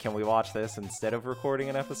 I said, "Can we watch this instead of recording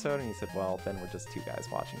an episode?" And he said, "Well, then we're just two guys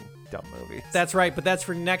watching dumb movies." That's right, but that's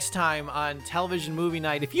for next time on Television Movie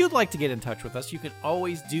Night. If you'd like to get in touch with us, you can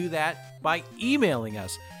always do that by emailing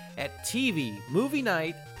us at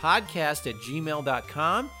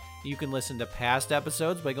tvmovienightpodcast@gmail.com. You can listen to past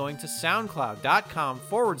episodes by going to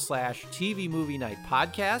soundcloud.com/TV Movie Night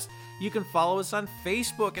Podcast. You can follow us on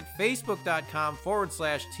Facebook at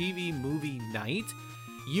facebook.com/TV Movie Night.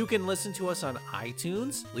 You can listen to us on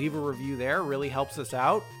iTunes. Leave a review there, really helps us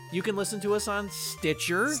out. You can listen to us on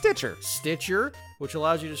Stitcher, which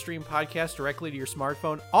allows you to stream podcasts directly to your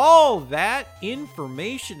smartphone. All that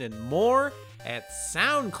information and more at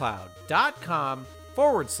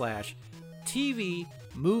soundcloud.com/TV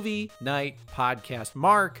Movie Night Podcast.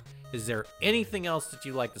 Mark, is there anything else that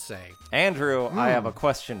you'd like to say? Andrew, I have a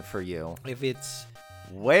question for you. If it's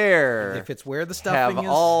Where where the have stuffing is,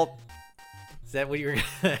 all? is that what you're?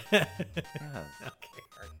 Okay.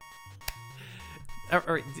 All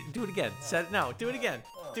right, do it again. No, do it again.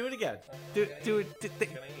 Do it again. Do it.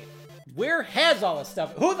 Where has all the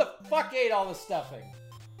stuffing? Who the fuck ate all the stuffing?